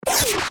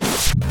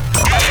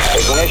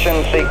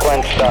Ignition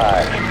sequence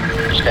start.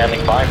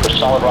 Standing by for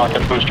solid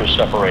rocket booster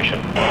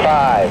separation.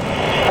 5,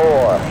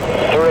 4,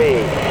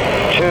 3,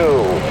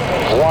 2,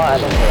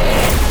 1.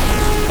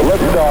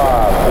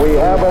 Liftoff. We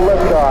have a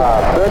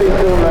liftoff. 32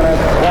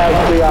 minutes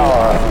past the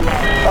hour.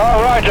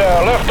 All right,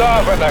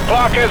 liftoff and the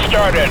clock has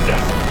started.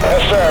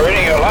 Yes, sir.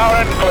 Reading you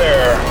loud and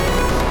clear.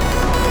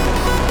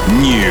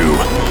 New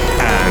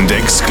and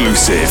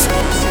exclusive.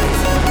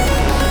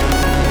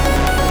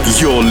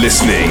 You're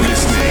listening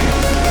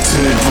to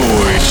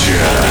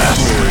Voyager.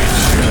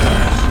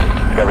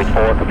 Discovery's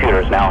 4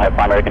 computers now have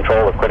primary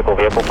control of critical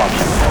vehicle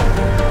function.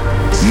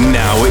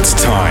 Now it's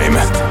time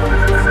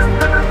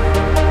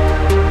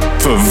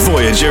for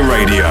Voyager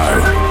Radio.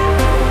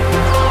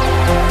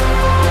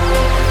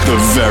 The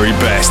very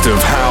best of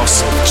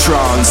house,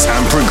 trance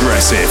and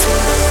progressive.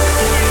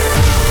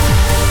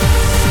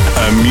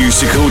 A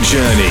musical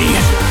journey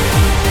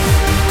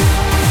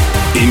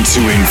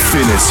into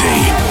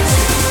infinity.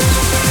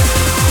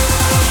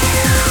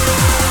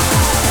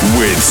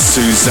 With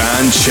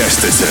Suzanne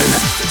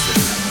Chesterton.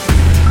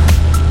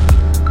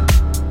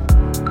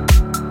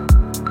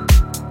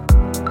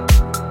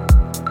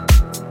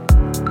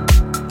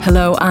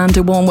 Hello and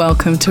a warm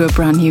welcome to a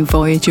brand new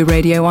Voyager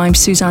Radio. I'm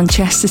Suzanne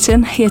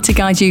Chesterton, here to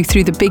guide you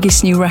through the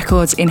biggest new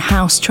records in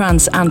house,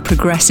 trance and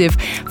progressive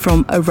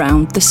from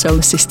around the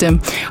solar system.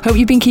 Hope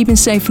you've been keeping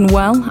safe and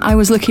well. I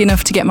was lucky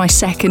enough to get my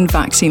second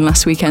vaccine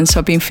last weekend, so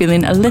I've been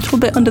feeling a little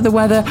bit under the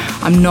weather.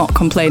 I'm not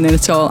complaining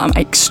at all. I'm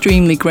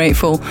extremely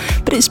grateful.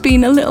 But it's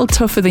been a little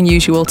tougher than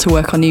usual to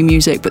work on new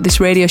music, but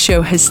this radio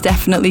show has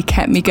definitely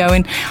kept me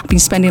going. I've been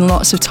spending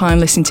lots of time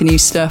listening to new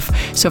stuff,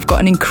 so I've got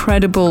an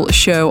incredible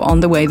show on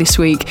the way this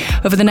week.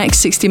 Over the next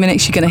 60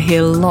 minutes, you're going to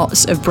hear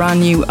lots of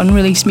brand new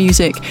unreleased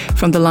music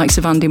from the likes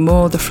of Andy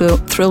Moore, the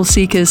Thrill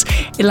Seekers,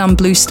 Ilan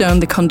Bluestone,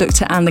 the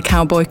Conductor and the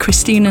Cowboy,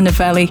 Christina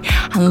Novelli,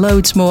 and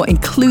loads more,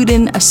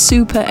 including a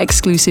super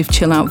exclusive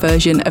chill-out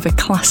version of a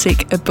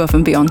classic Above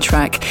and Beyond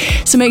track.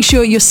 So make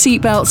sure your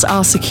seatbelts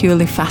are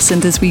securely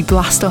fastened as we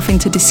blast off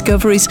into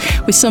discoveries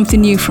with something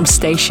new from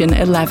Station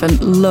 11.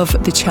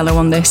 Love the cello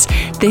on this.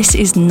 This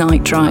is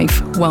Night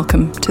Drive.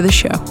 Welcome to the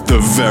show. The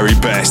very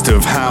best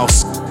of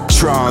house,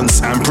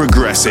 trance and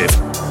progressive.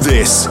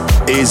 This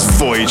is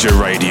Voyager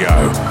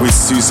Radio with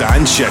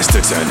Suzanne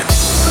Chesterton.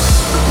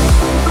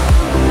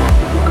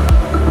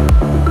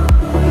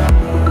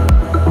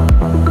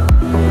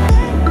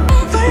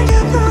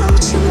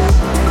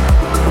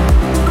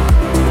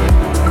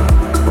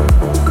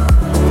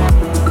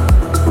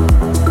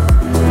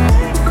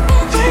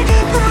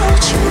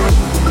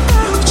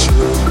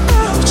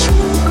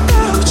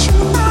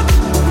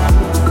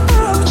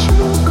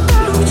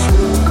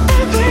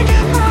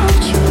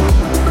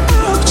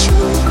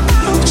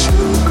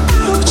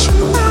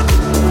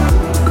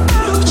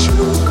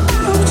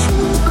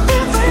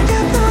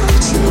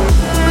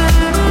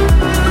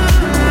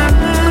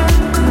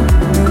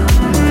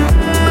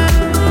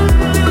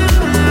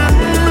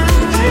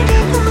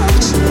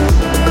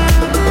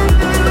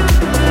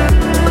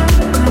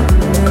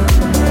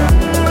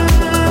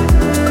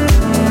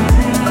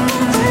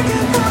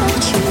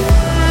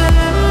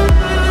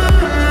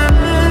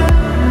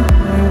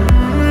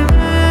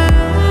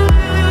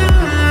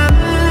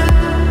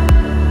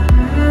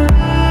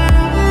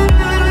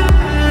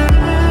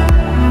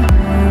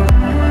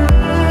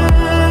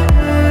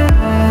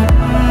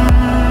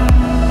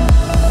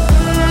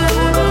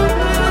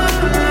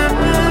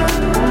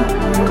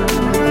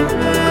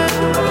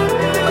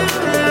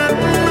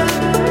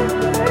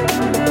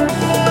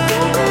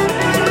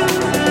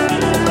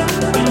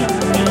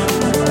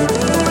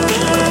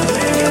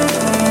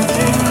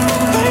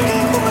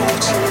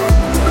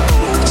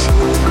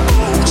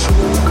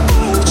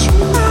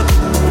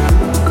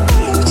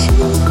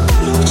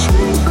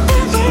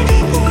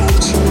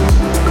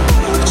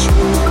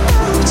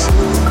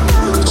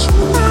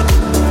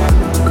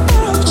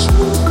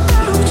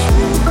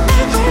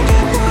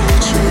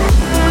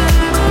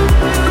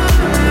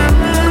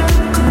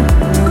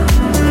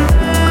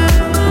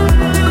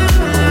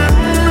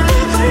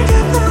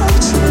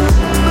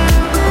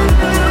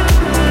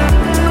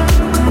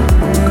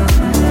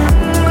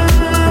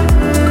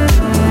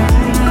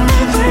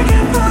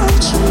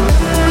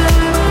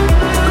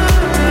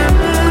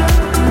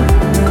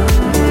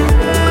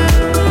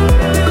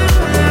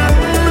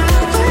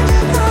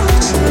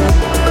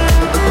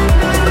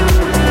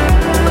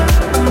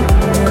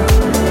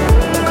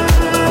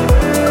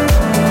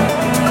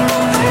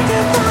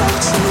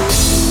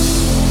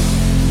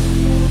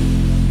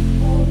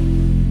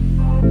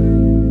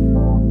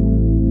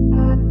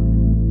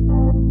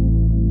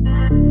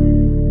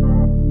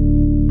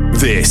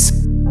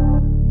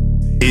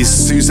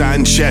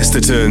 Suzanne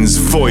Chesterton's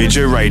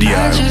Voyager Radio.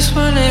 I just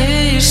wanna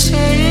hear you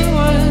say it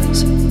once.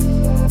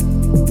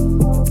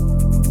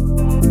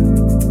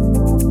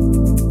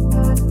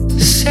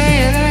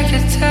 Say it like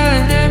you're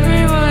telling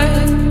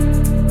everyone.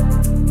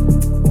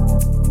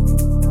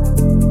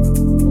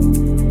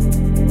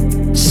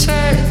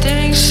 Certain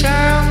things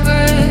sound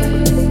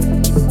good.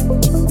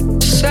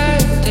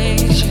 Certain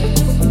things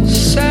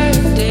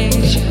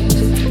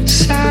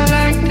just sound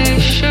like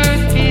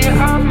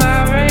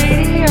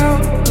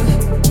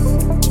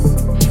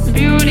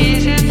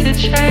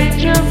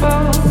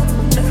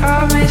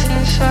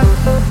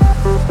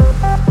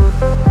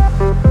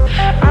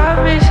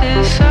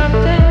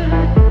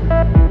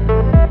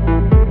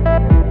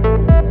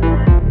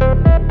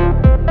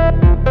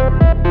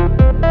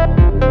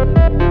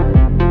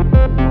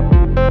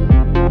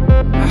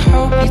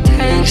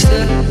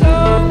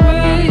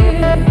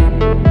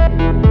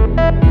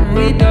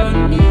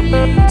don't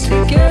need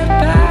to get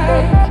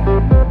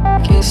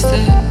back. It's the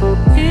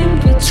in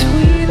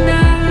between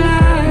our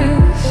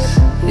lives.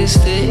 It's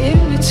the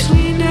in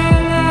between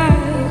our lives.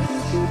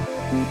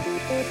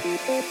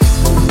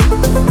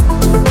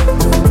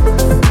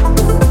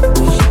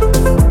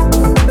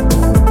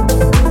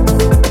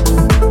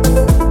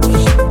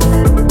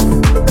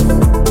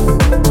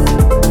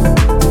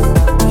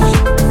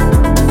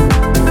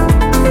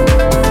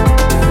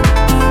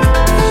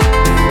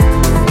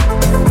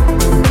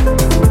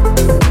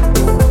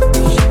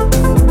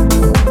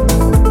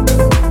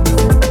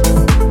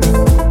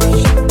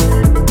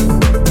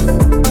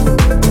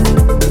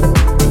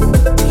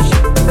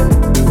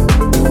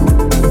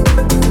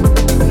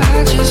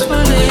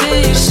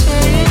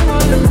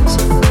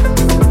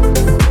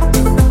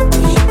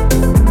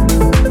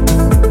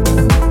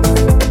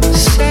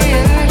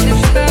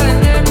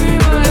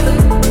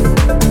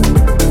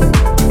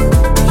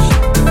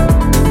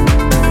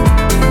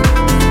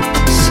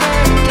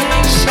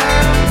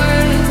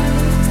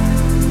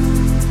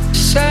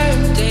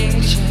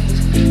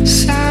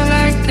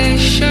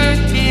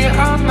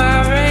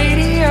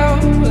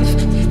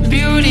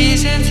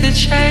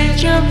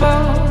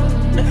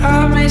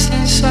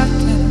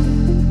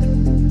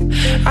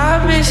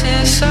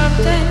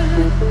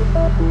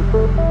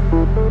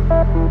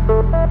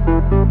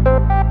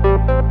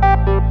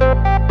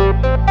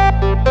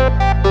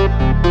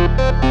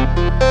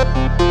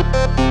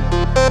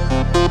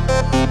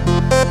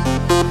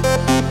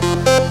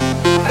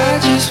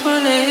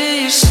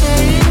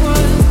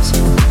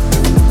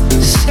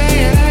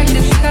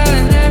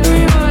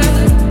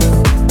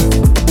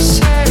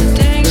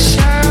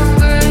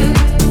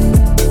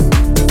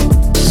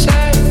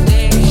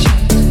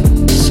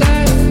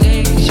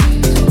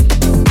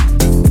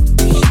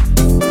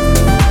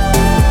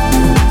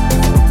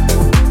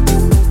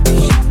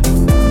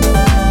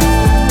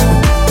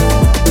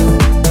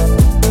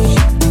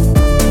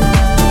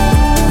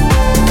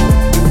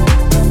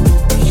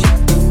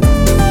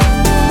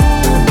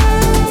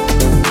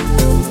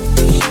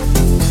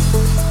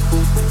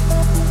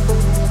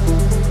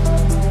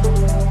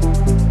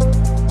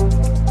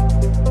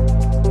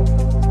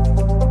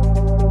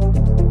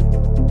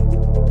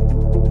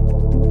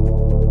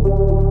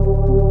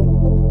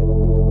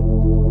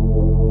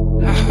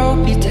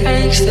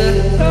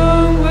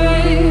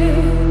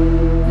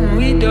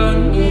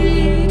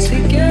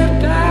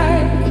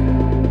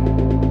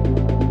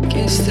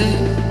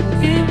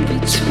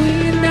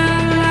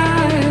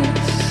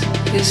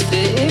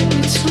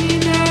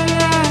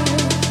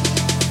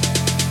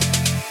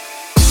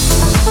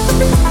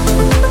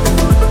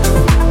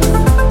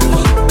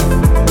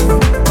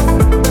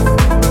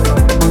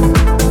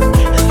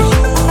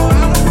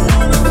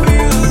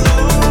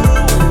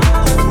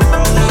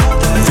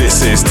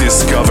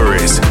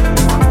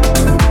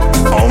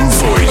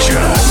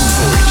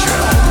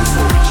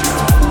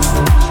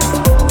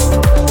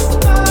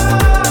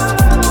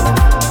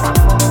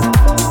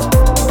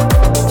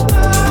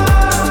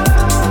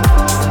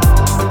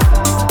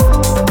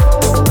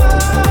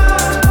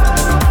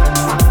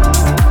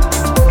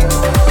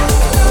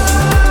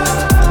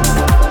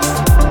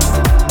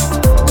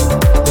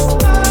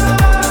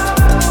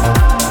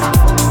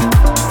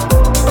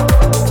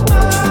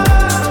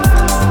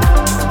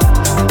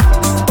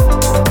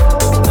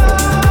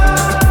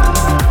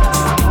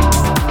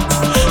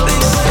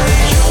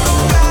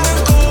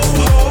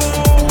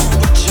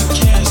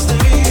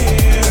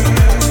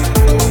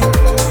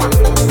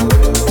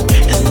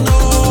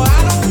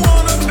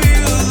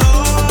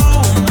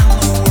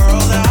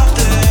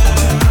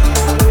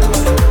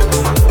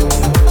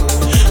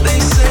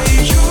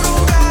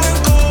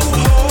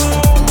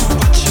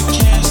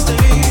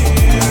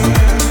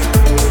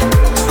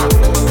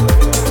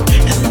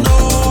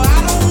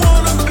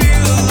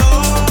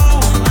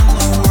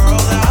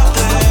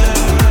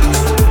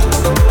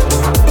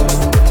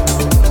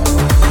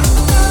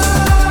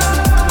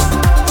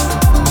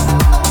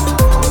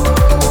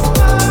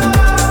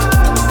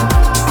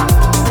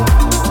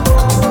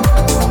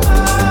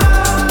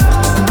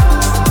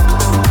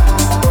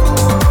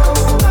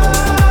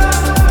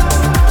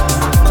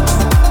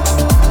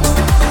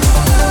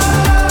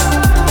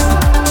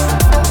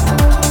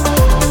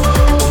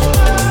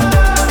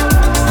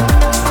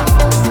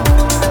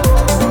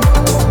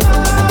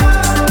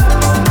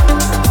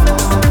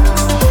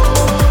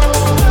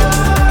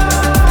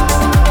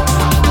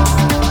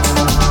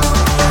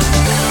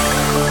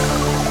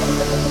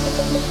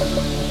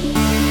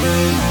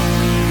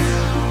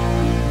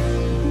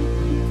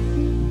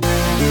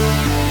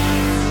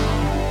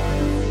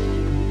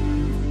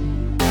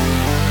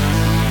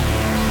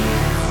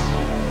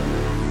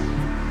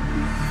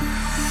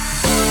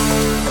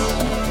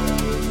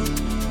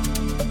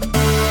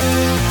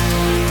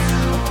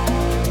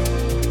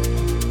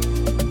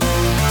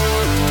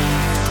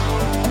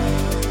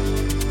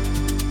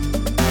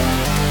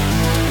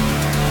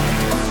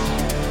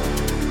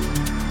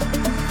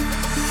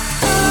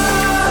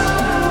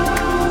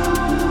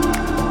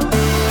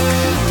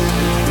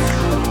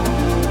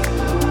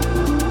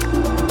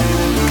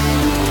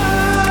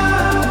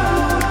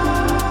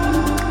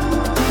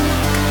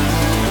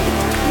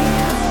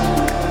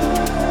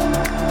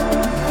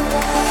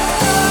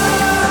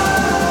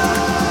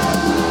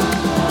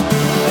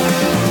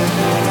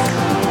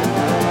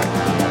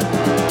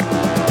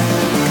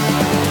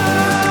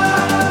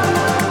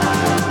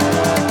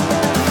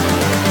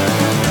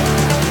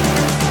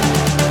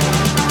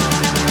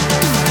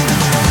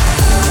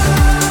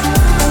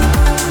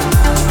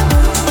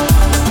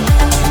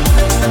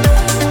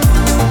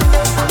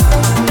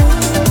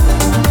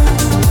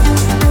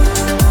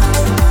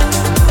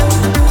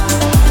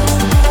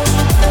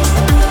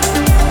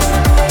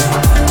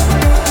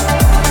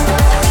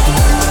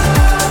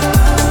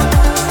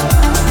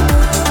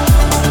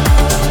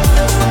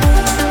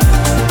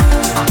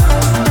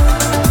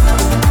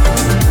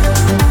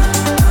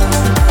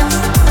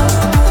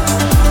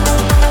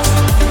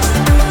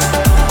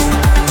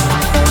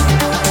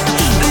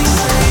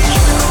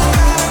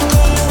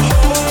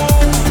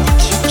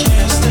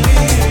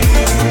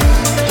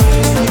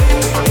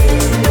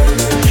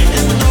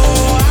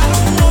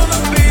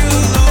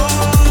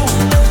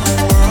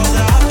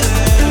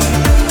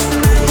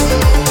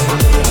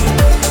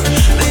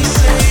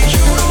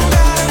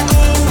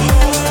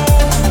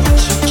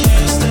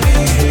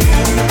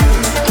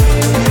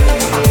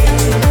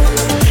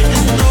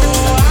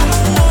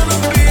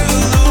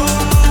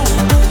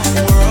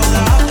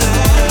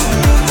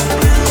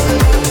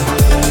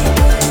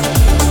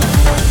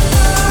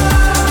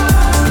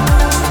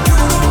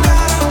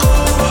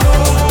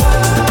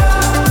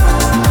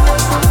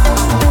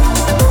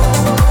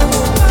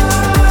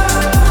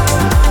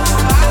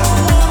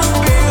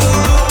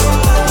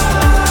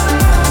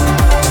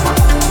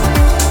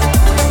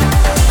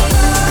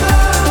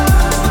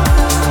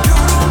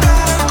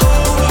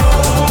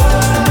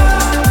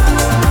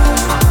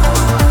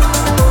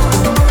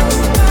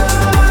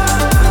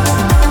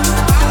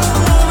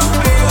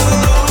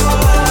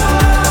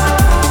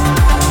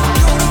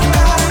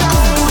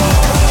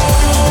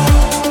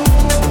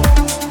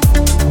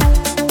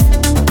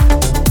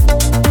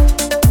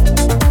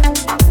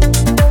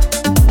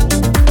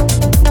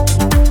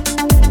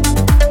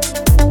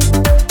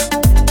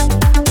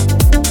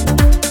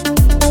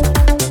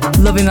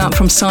 loving that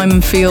from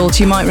Simon Field.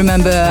 You might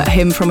remember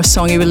him from a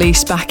song he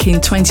released back in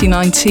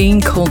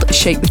 2019 called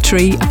Shake the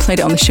Tree. I played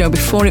it on the show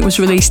before it was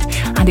released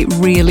and it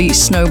really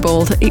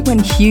snowballed. It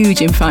went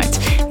huge, in fact.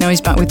 Now he's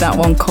back with that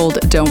one called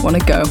Don't Wanna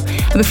Go.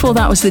 And before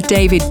that was the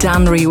David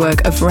Dan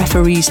rework of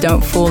Referees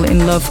Don't Fall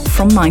in Love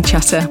from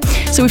Mindchatter.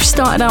 So we've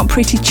started out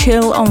pretty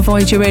chill on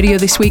Voyager Radio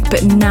this week,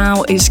 but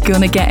now it's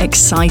gonna get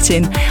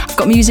exciting. I've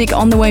got music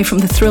on the way from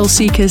the Thrill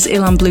Seekers,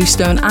 Ilan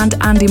Bluestone and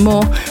Andy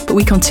Moore, but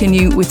we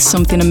continue with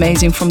something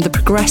amazing from the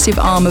progressive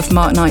arm of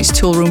Mark Knight's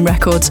Toolroom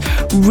Records.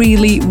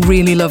 Really,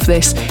 really love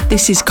this.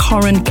 This is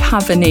Corin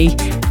Cavini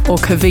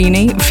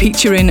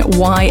featuring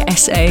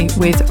YSA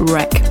with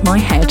Wreck My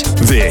Head.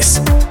 This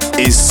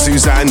is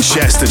Suzanne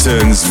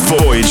Chesterton's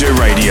Voyager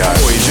Radio.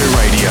 Voyager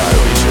Radio.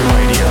 Voyager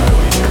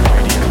Radio.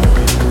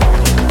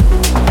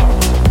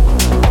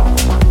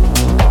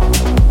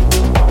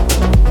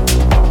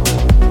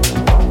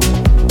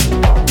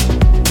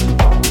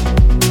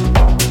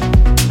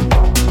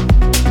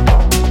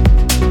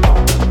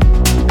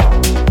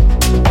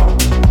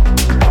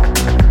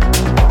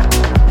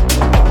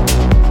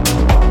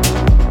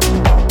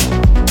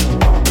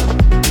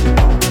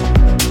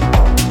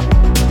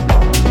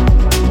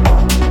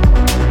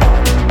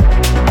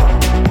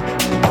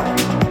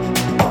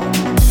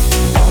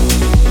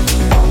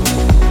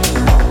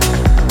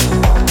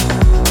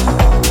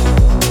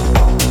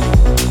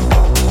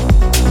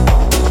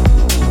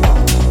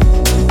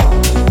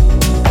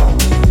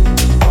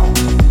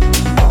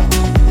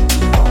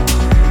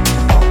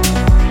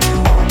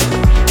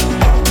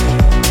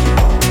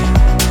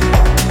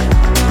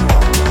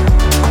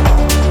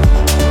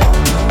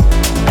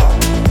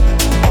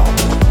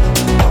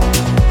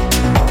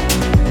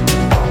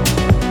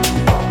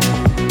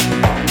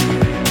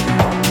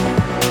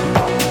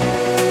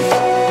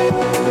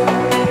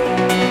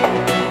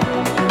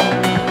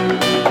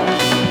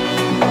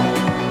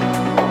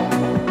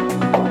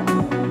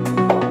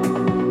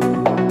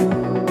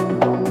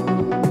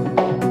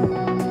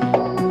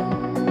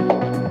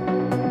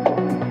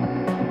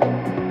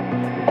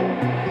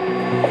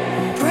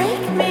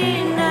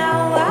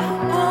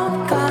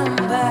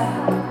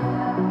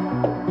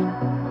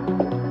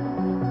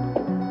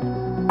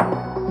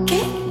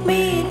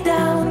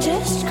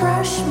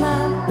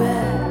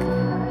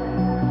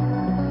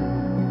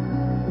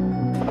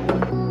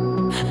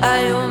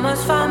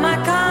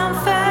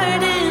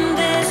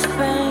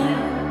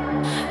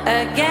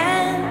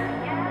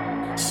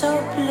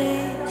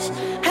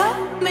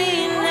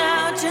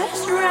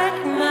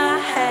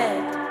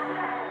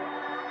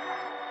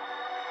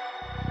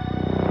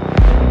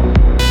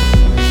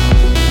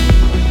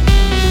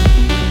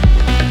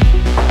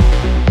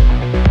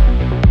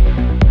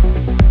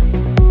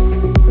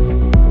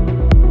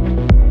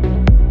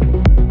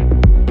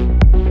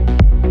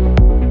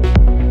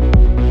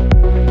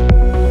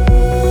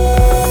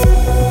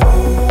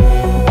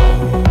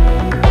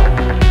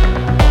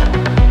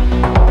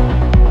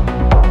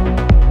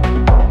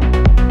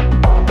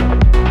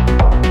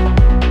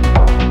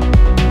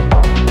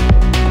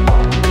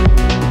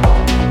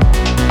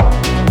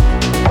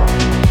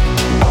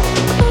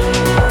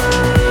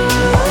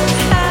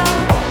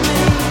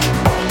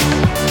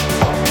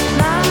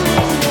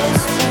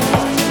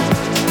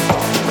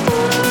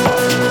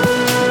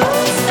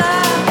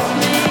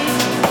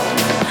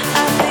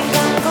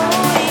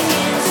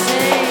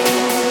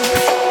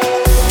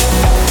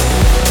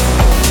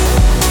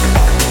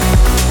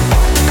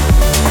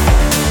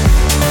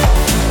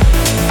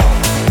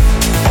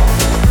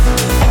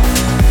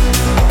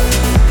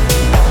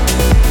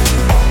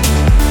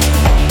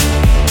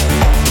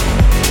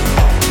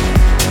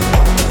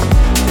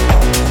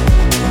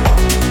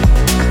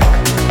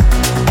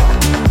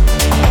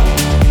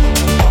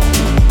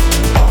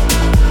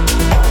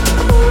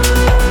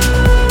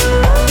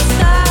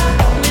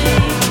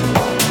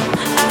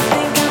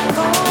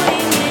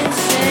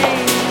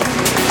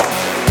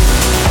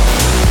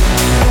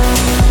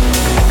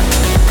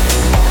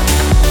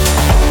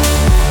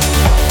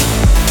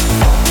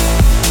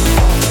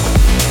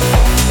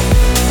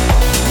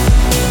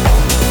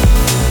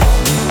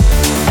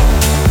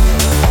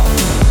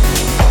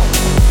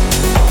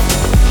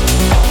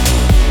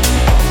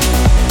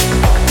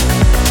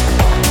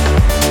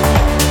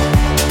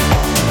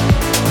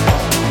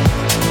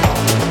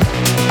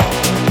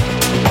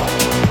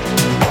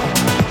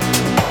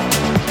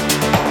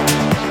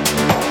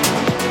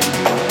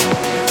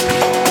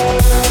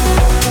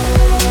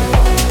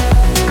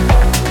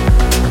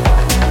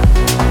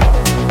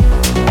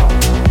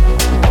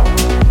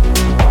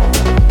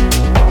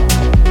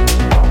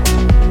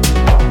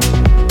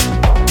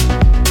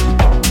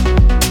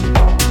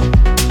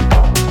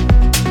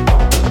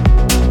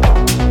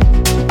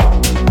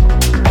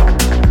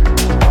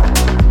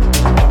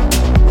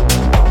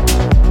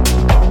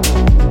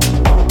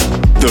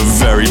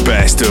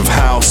 best of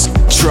house,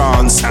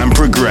 trance and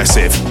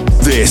progressive.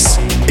 This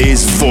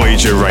is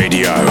Voyager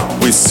Radio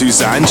with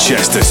Suzanne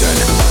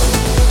Chesterton.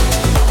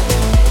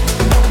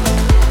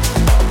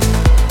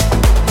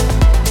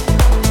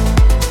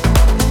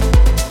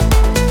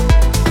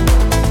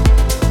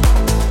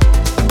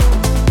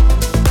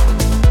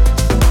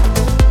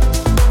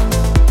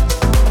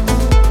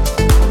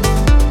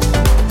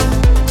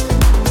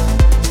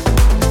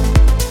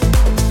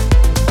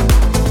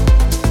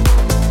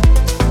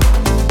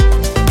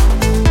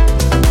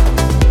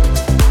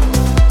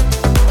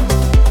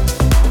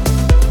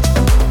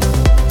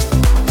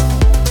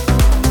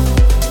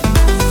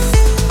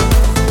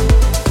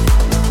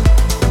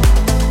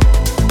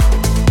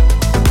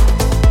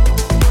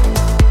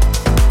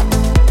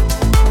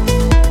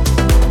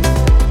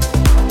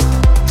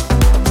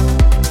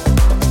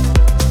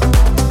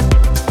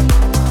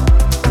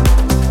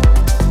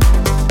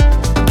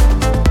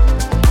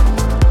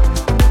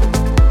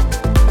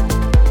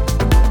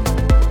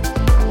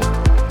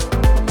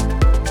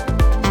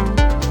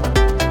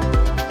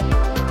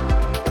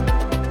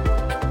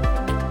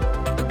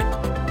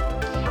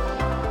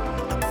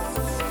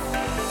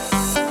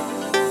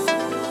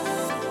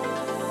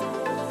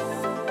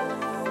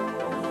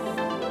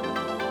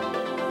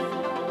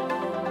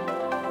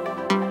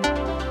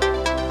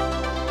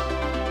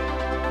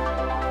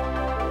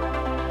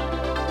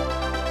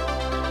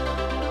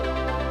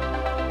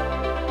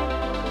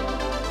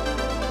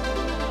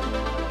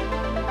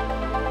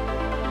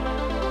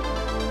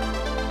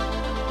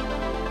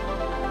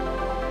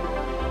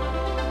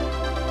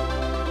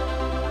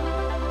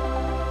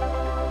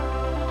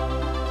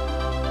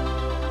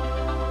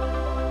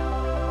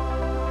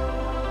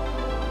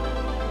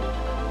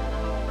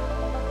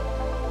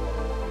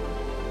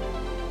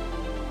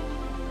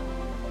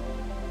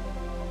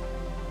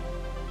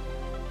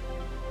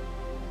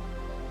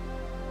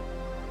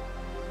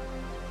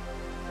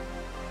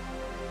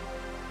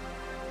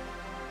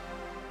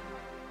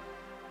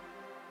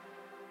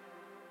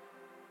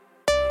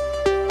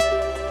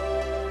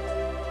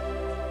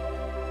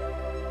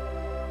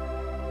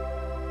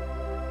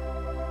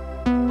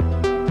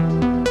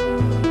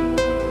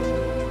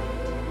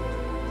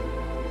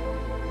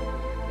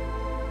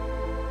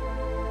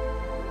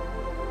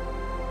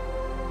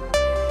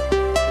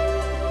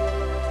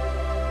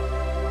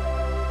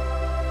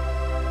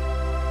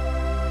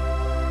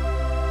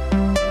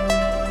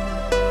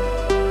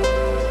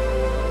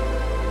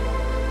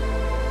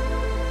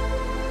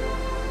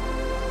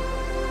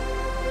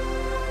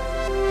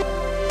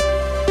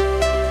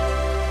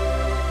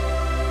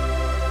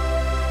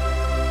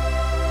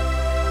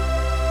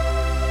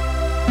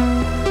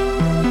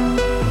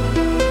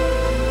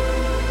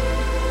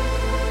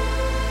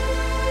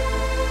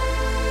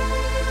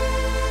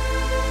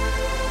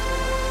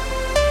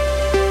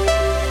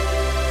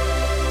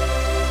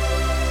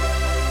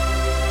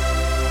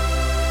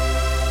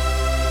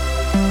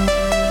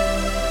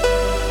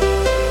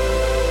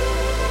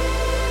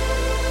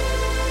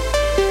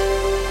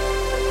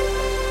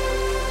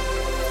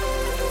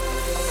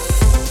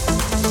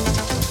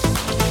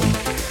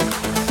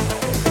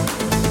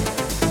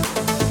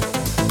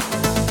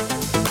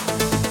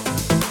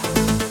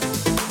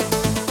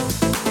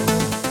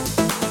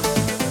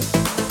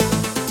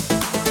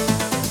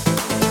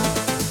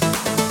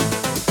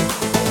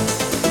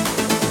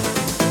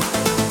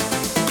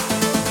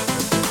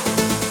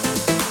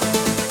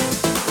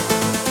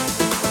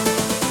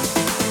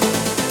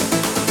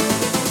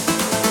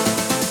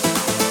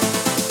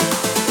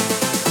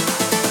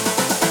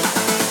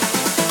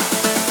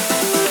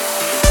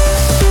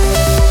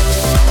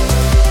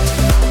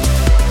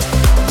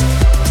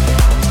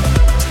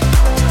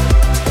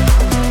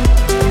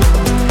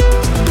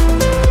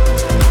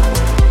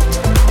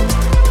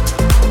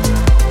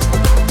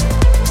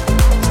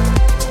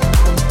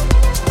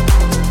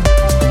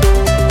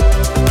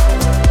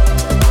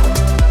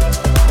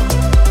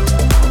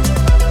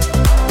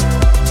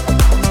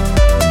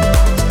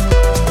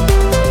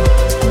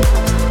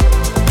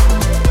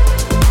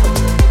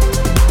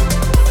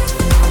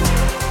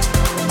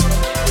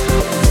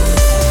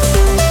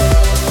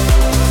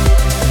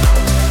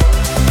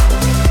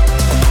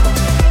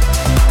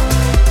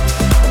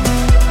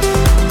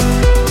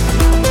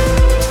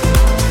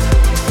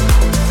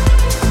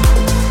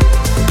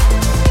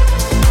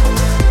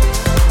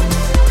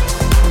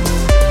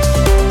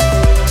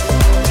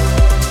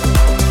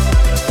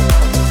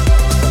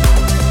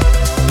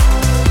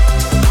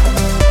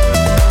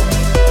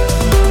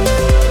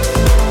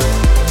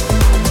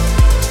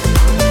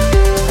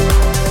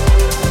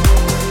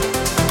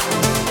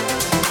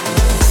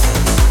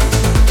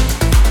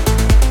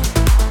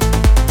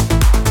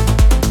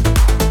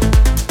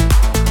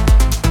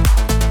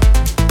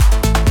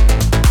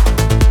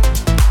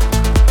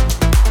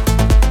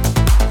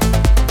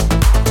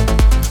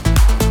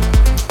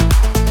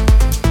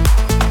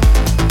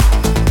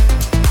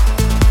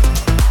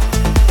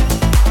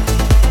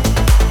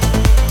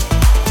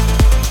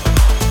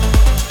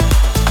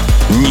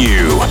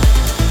 new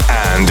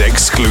and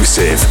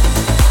exclusive.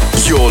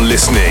 You're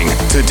listening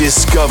to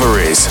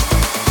Discoveries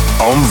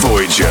on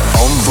Voyager,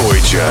 on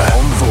Voyager,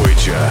 on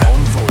Voyager, on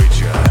Voyager.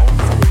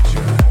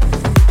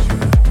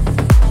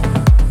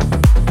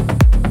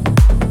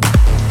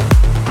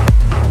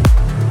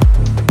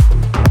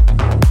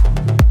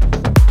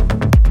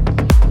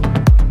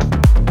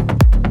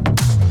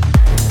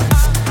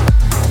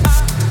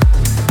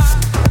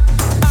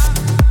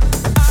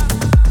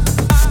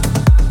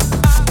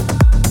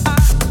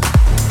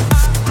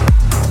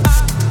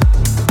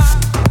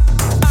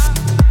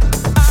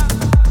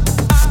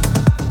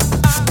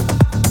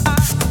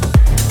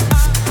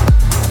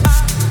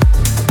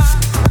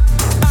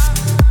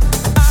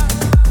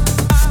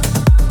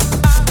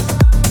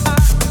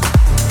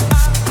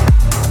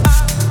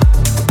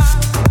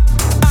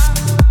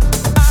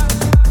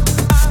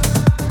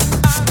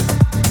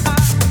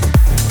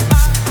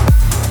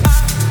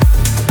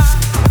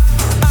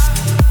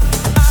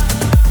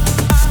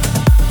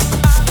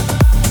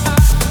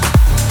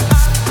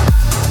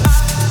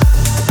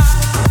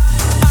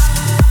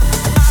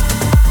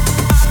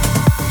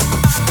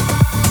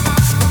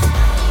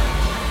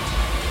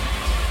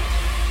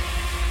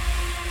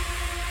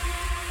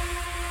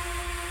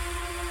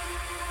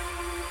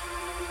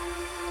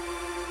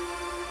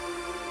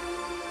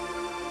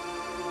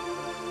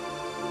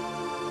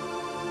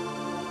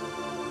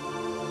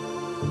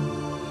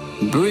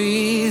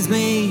 Breathe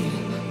me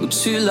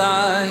to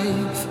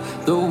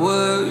life. The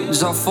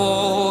words are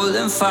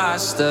falling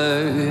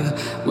faster.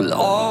 Will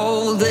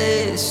all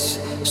this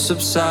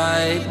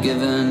subside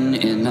given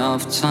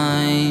enough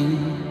time?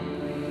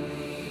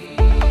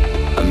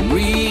 And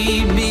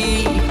read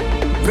me,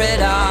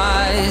 red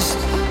eyes.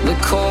 The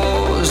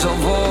cause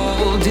of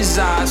all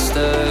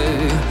disaster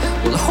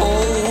will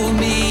hold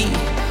me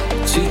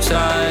too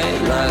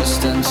tight,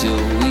 last until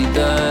we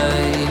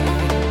die.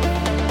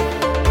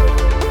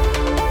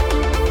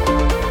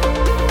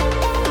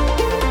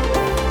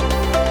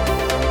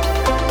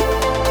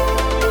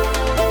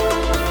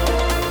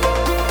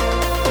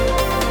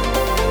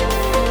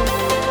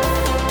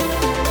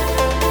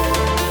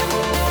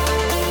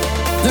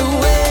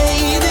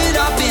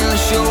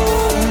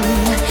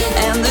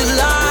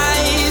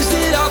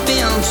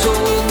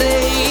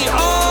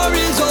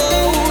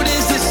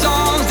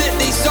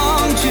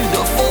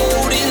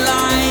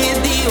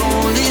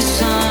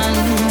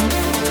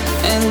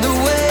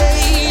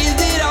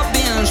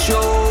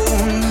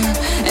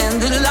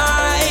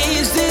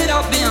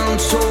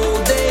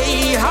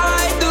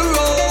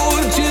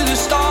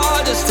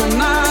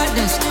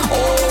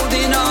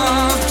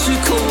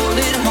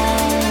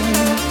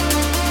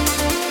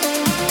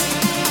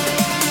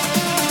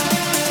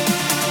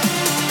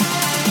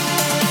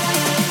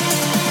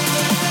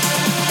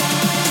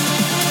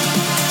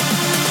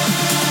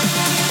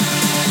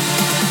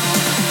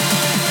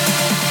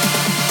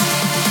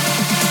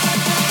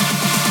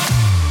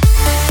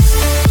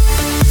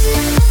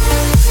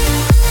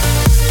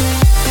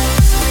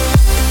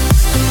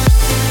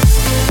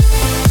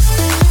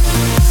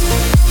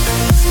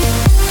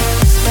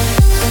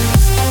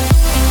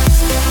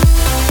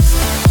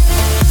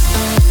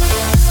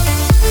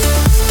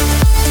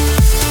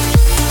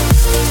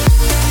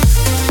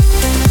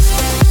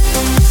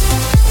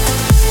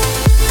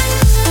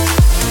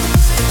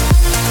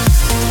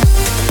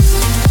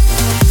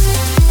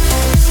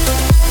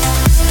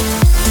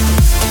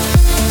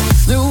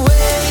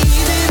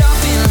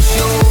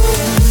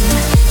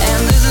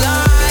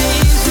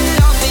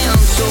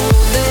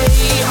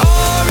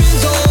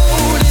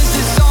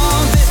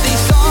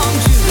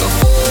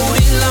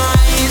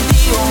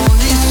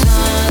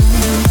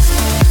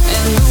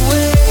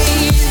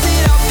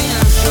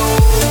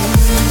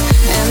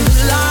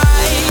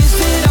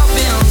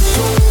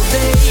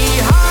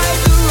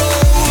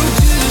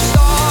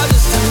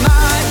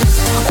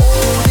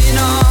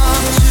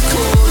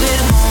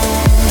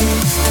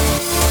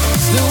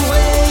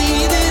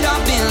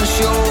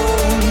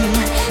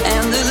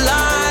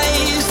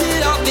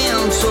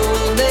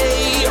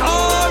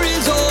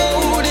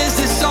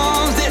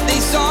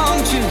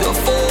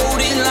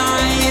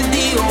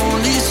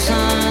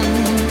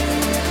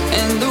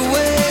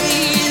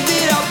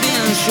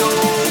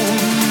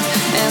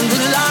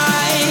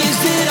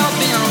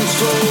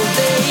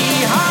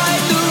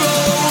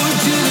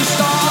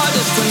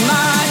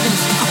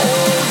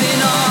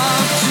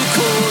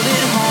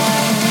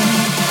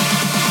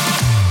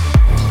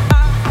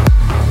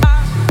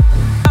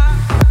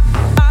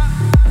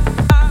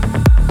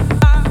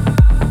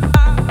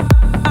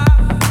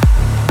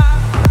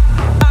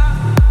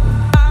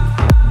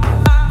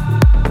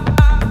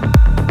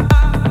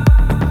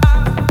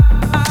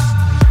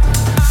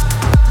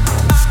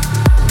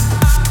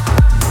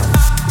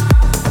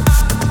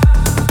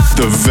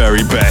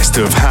 very best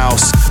of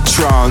house,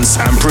 trance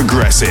and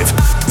progressive.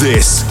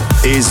 This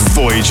is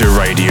Voyager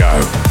Radio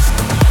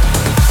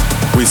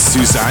with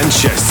Suzanne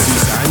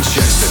Chesterton.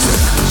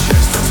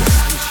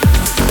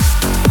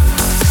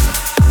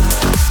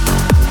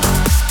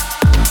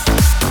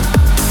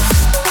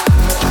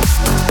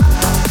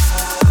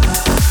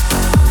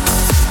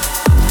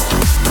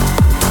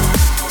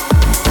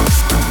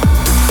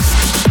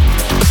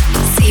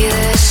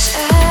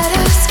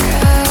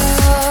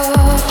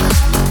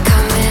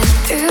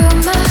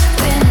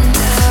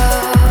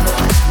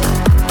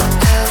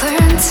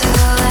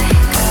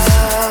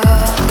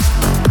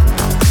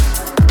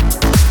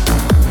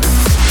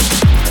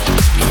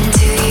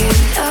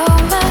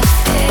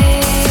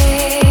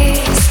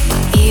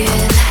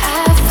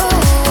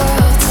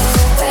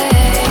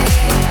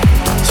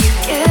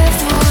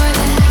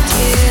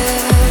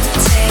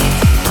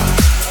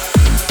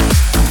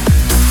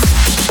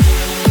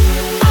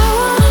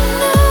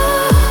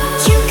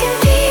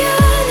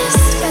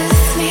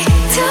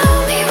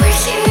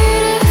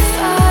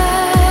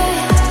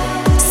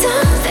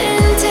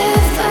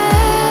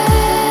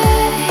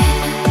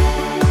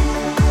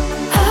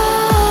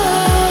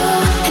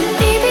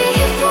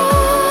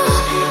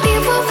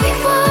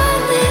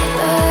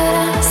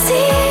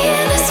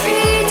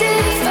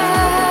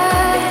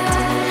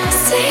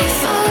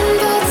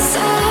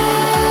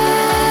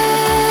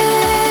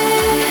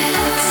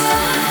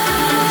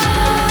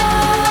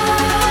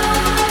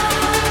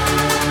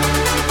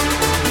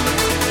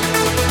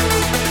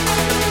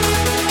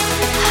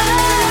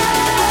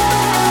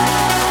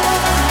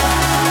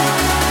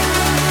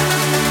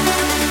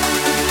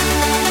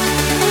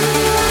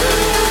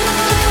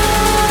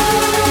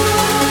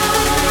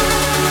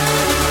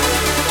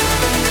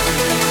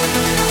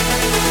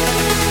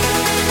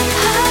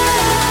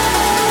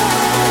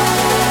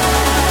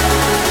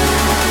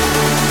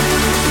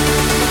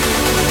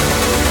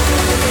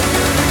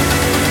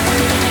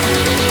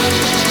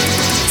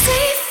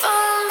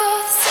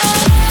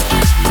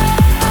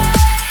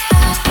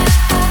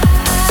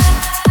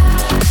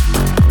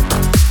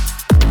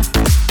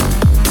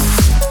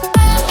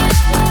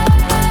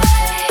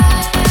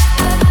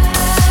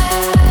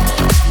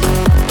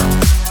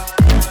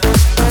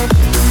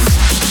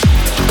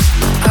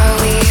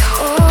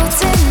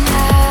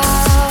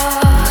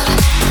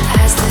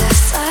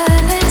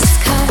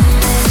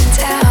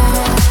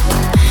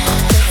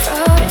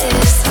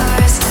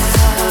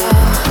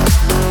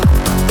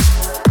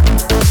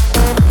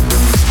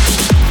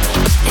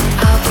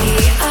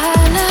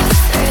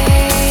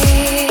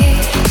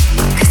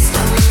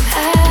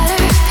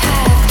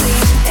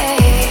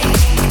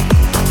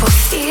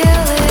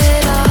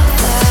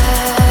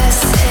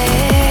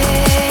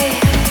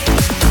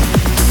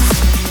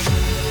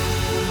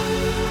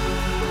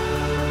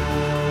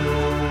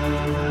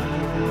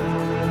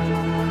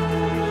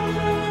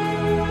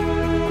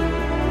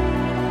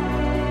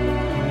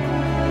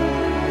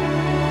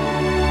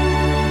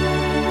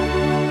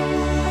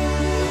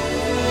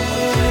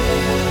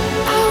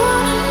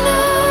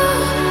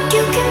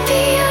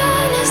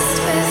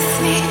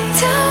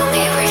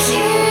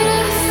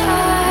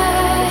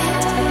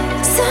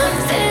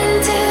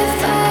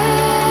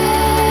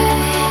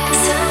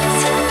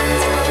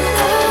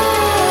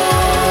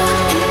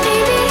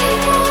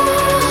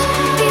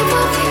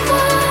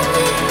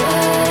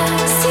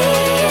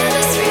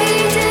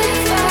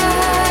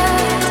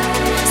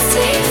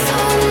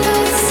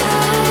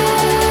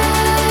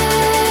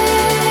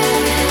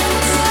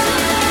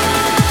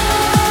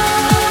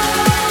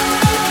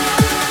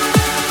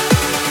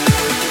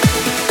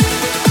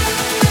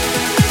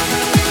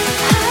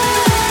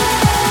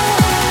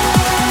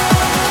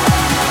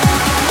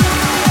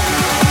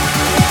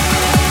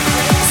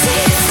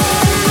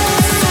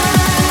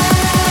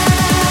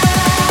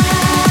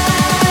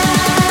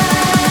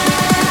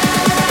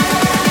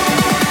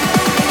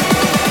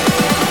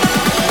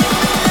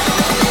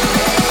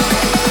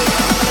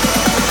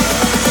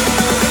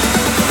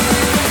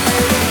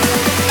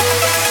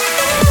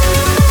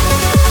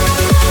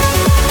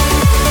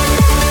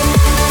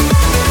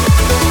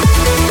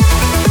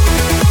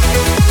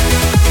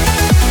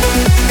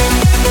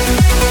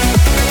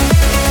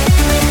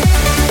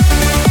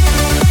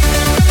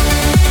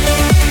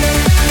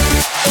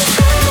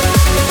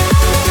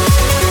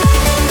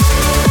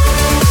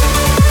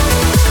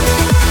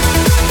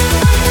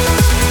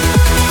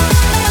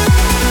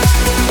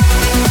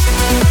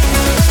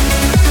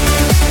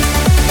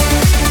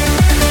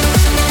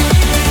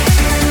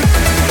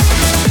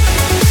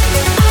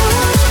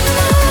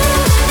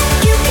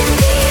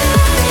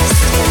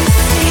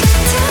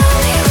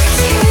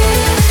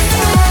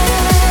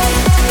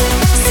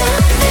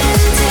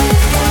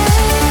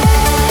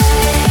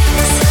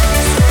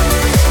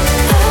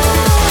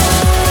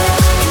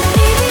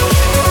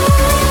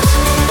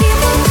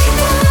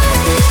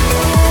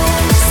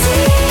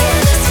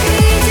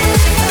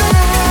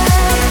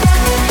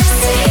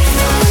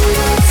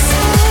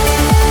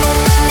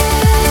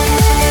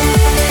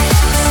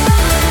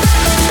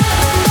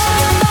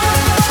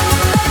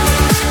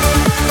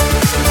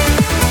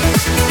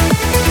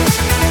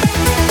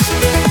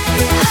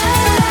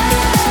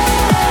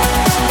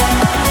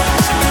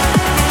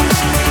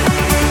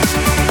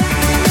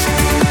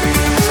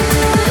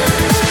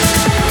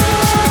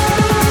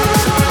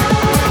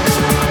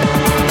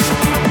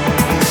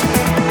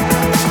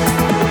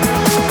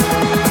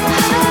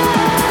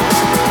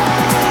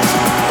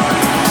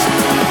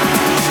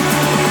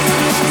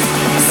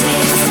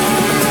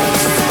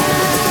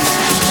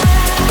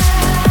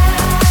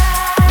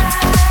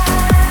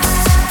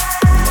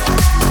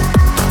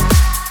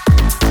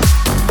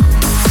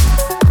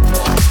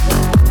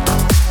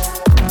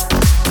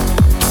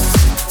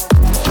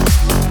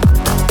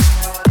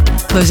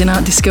 Closing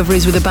out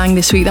Discoveries with a bang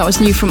this week. That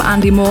was new from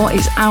Andy Moore.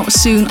 It's out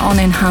soon on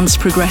Enhanced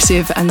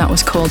Progressive, and that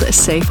was called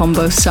Safe on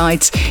Both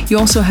Sides. You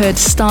also heard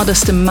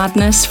Stardust and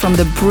Madness from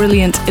the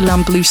brilliant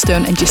Ilan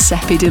Bluestone and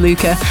Giuseppe De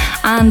Luca,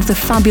 and the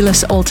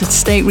fabulous Altered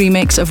State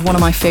remix of one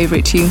of my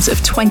favourite tunes of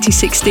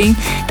 2016.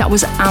 That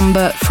was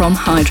Amber from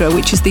Hydra,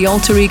 which is the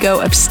alter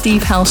ego of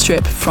Steve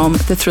Helstrip from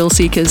The Thrill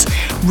Seekers.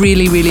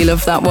 Really, really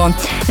love that one.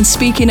 And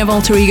speaking of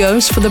alter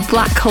egos, for the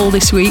Black Hole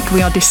this week,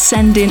 we are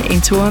descending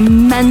into a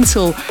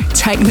mental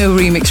techno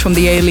remix from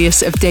the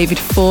alias of David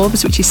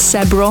Forbes, which is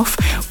Sebroff,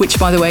 which,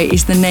 by the way,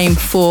 is the name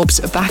Forbes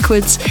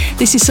backwards.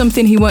 This is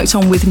something he worked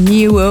on with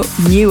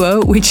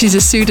Nuo, which is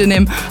a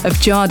pseudonym of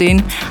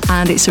Jardin,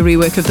 and it's a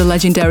rework of the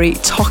legendary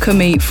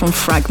Tokami from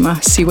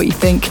Fragma. See what you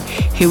think.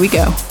 Here we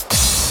go.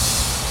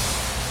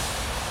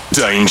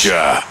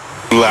 Danger.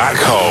 Black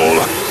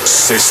Hole.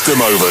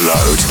 System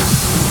overload.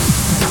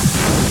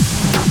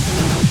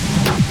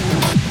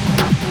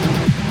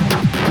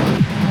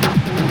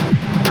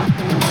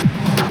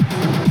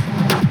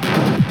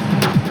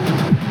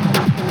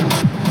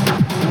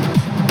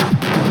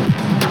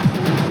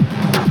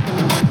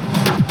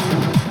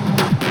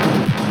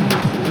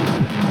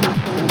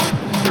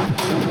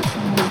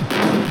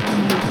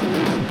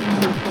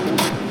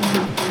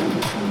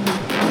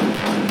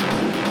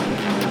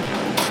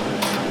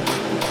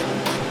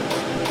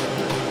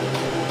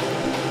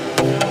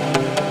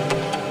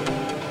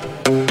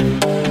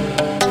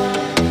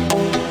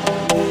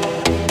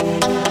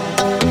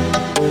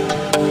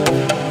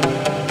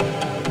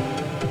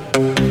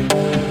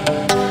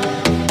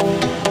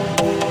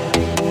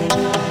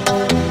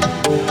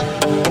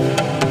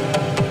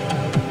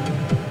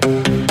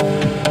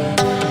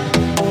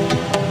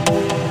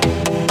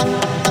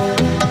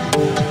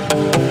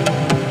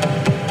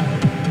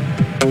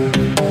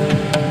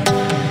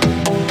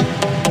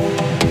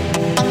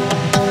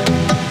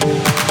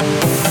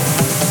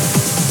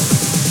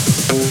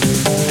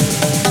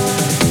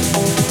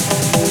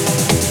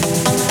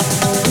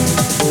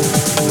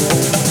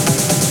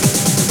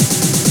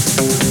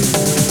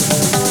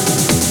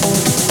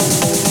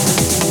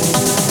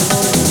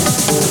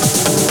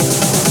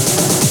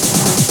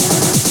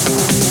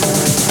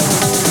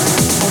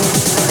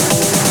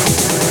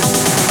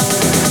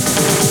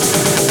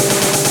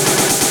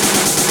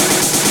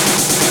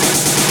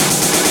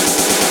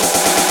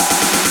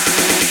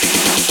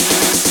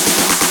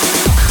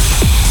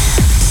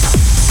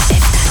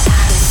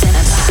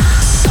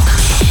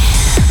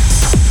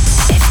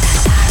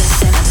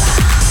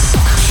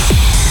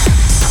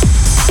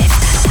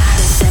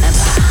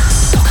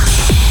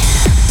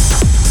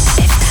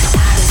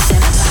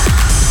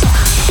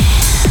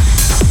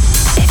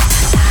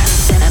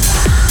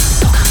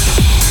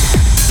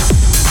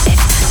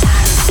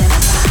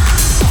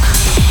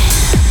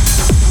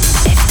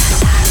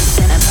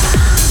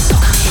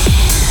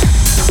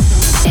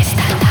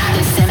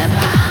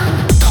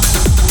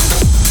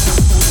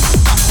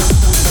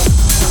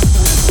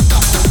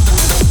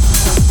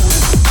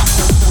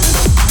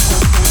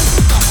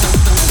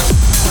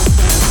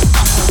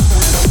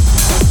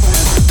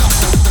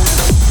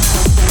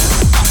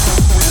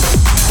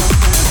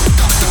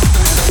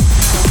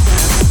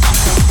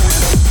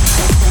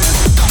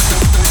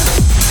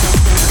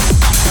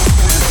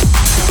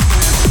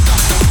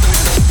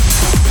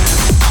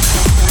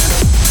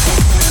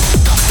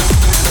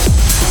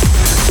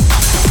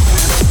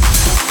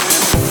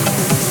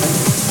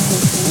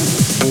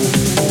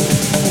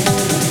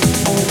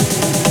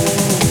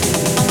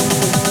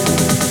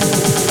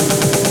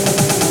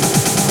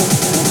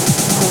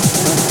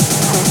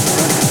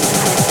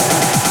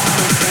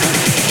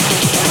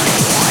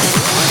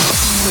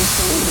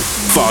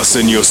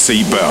 Fasten your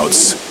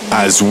seatbelts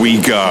as we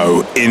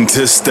go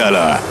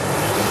interstellar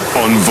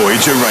on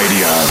Voyager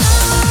Radio.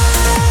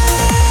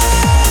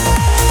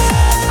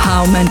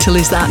 How mental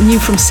is that? New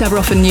from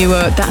Sebroff and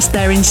Nuo. That's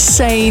their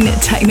insane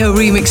techno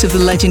remix of the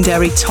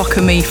legendary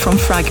Tokami from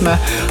Fragma.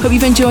 Hope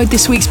you've enjoyed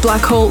this week's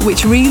Black Hole,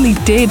 which really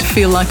did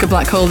feel like a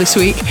black hole this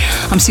week.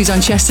 I'm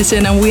Suzanne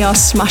Chesterton, and we are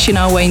smashing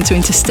our way into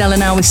Interstellar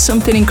now with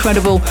something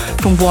incredible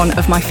from one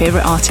of my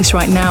favourite artists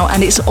right now,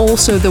 and it's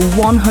also the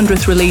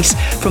 100th release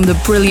from the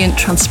brilliant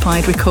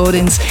Transpired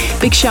Recordings.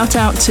 Big shout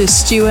out to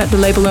Stuart, the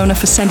label owner,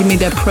 for sending me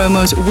their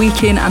promos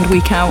week in and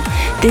week out.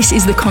 This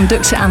is the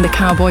Conductor and the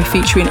Cowboy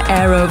featuring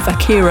Aero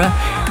Vakira,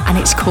 and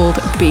it's called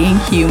Being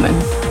Human.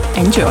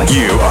 Enjoy.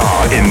 You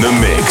are in the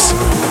mix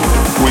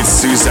with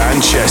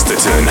Suzanne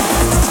Chesterton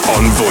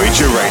on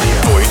Voyager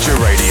Radio. Voyager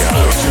Radio.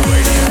 Voyager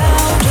Radio.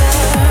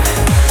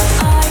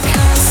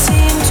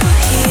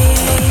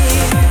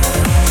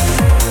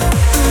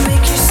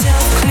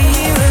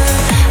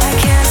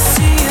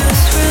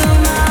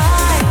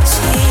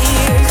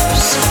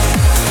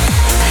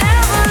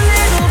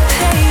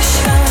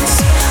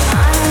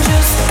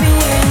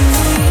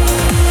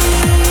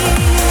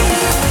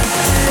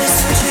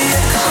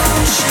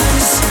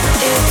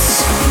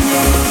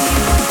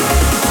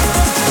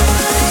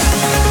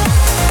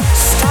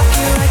 Stop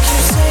your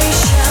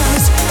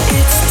accusations,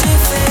 it's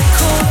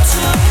difficult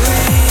to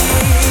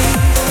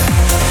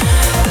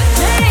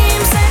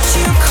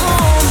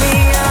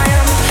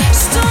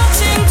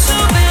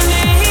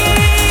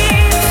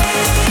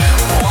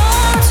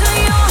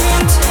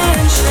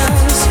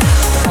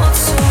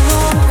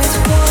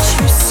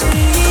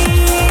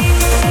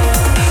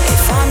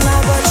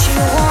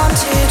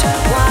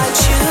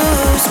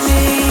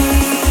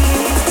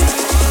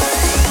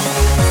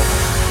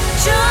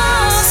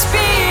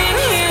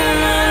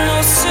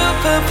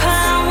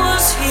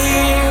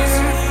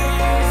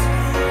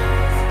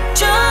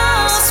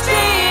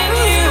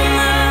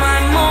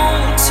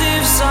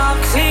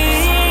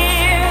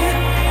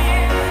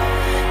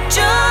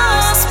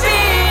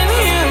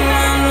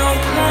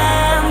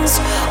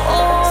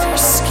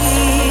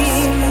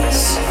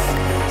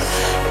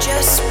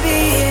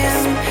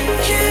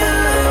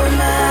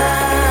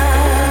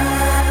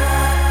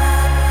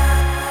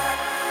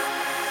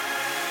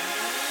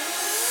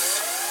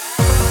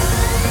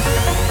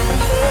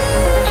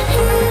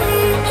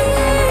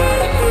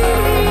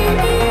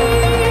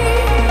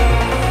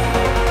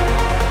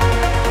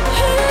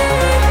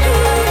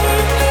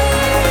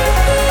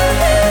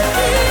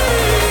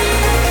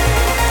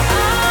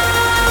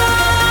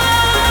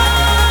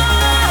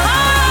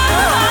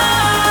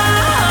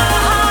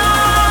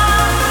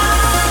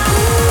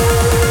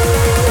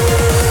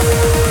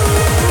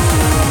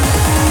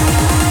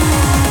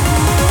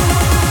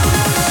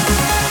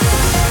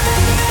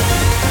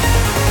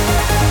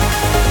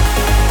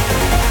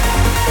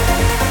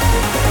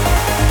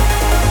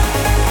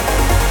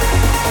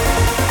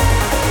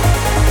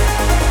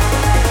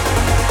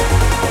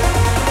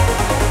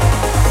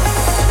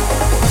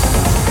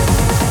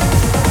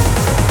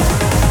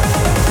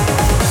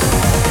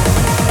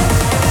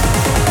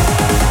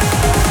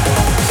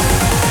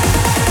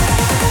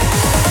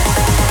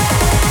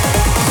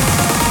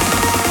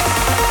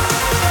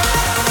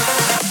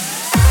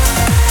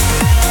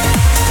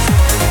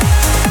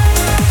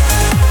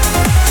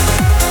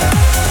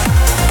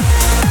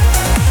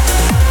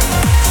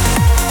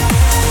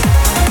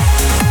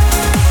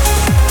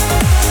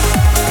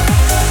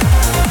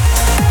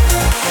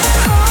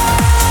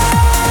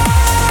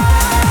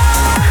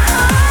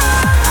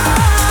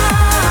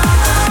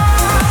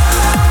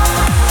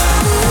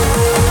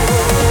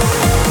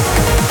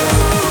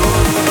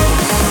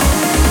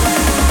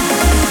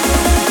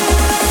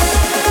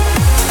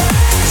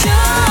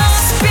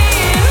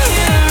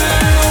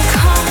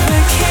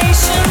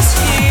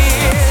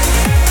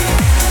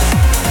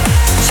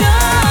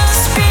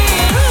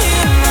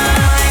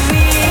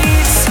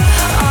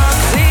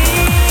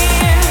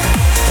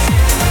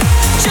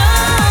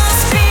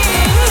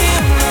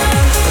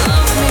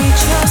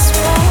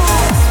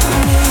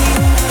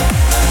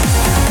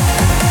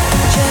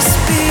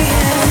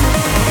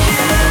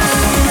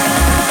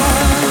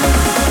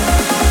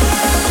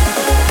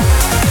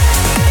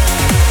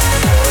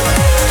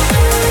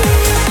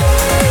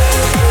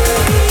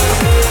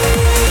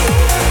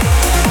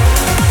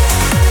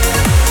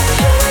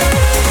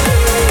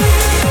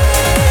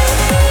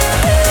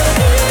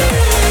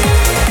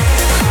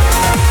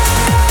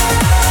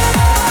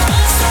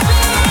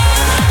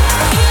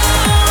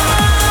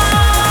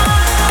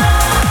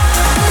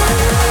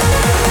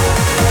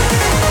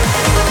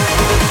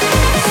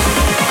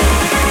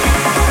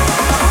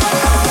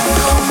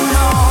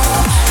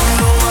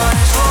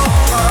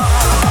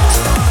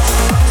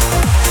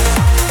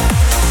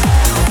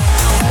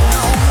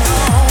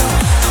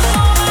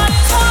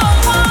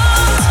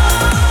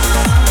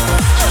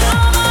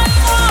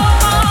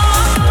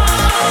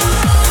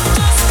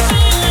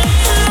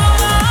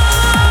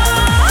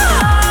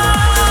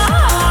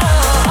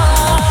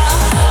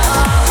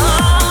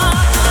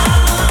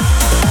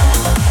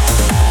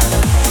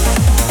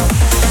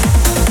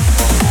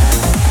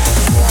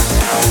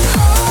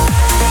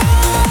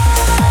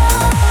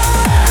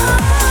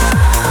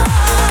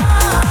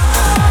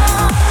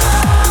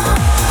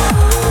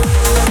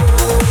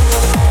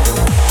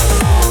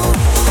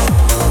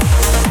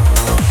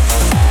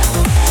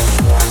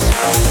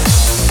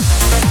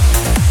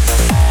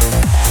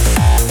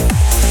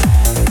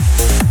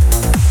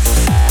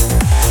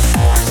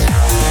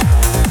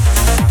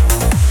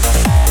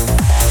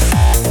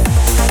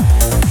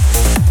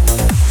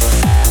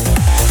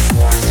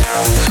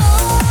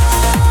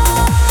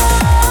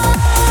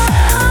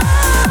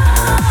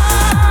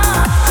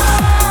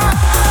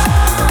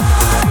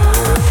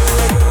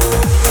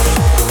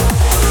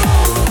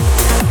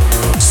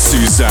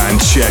Suzanne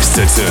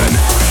Chesterton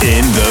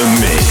in the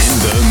mix.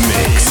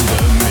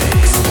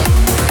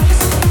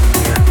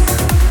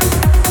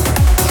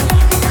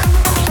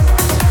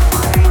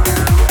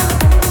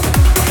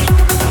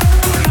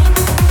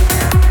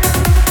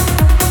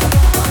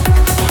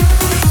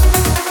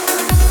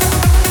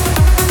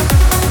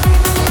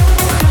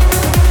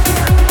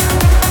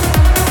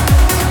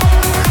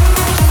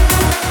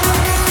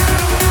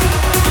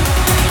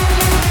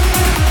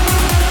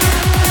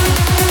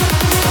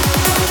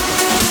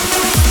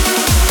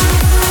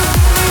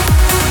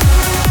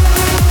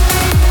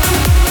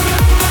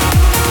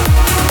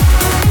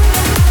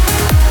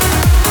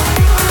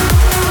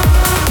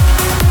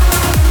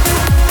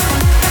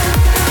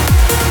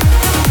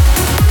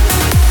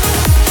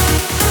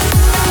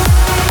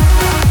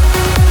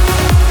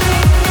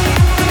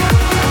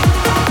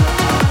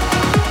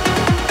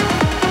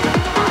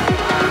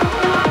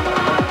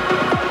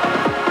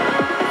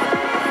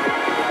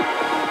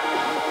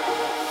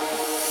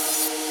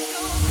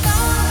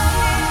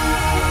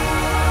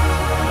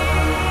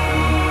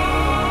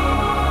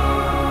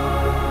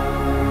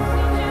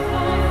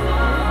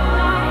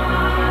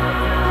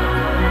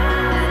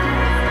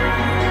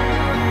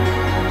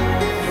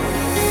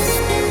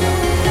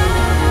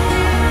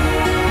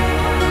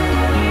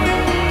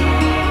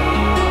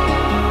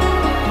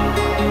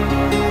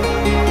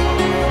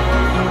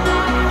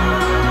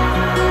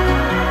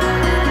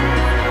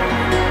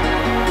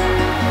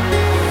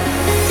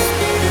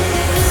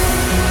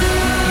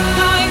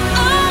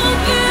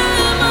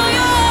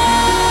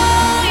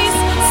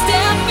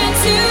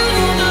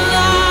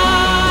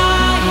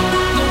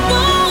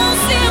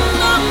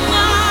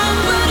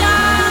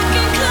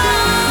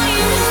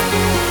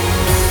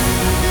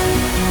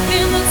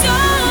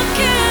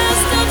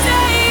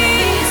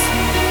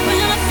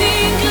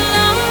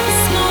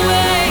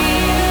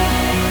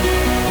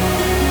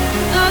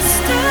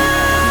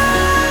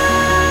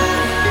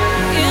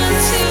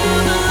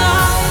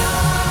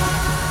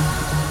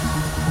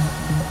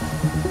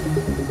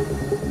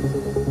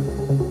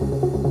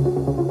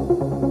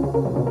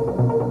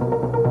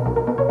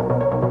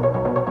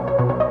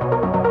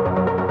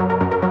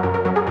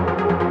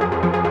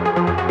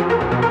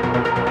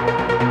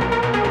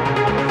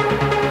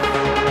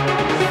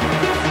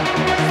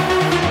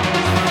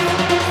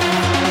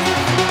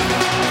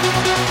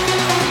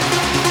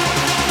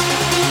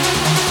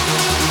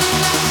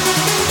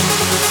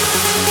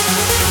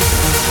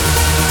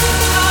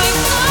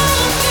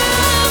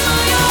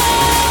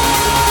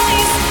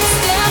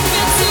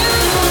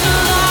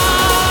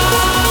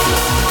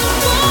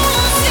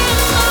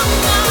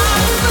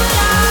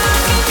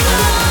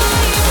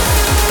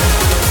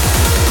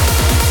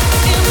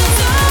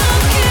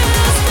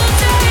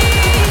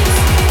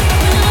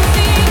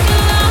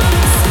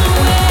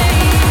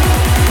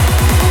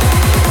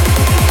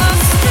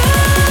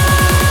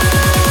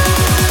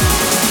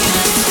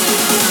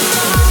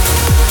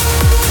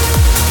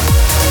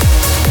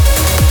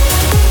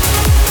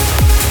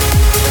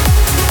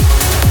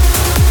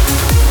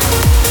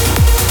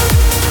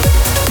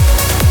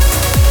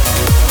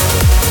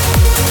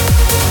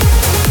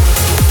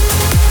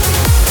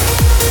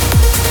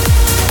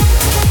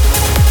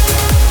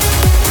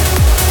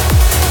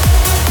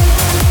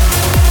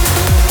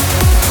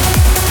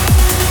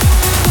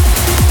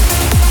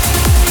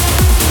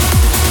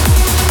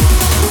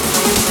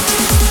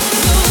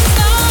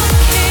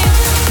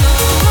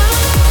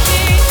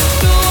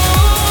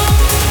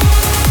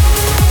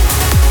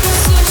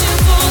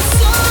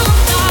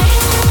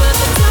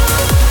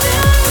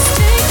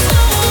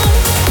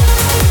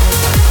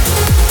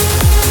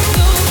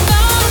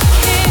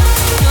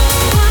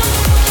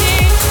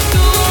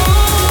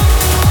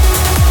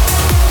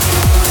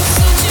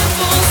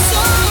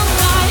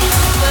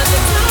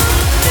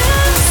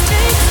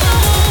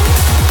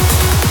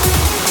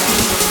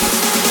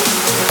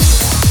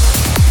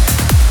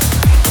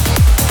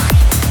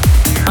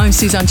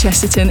 Suzanne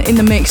Chesterton in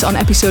the mix on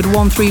episode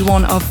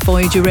 131 of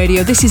Voyager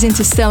Radio. This is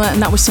Interstellar,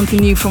 and that was something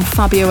new from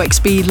Fabio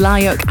XB,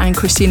 Layuk and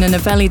Christina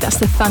Novelli. That's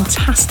the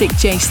fantastic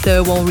Jace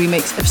Thirlwall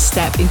remix of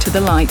Step Into the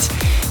Light.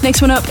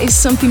 Next one up is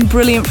something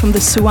brilliant from the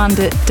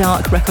Suanda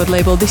Dark record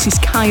label. This is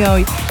Kaioi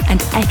and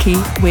Eki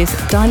with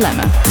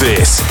Dilemma.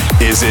 This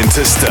is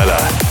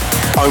Interstellar,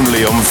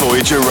 only on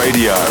Voyager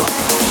Radio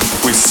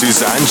with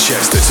Suzanne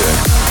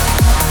Chesterton.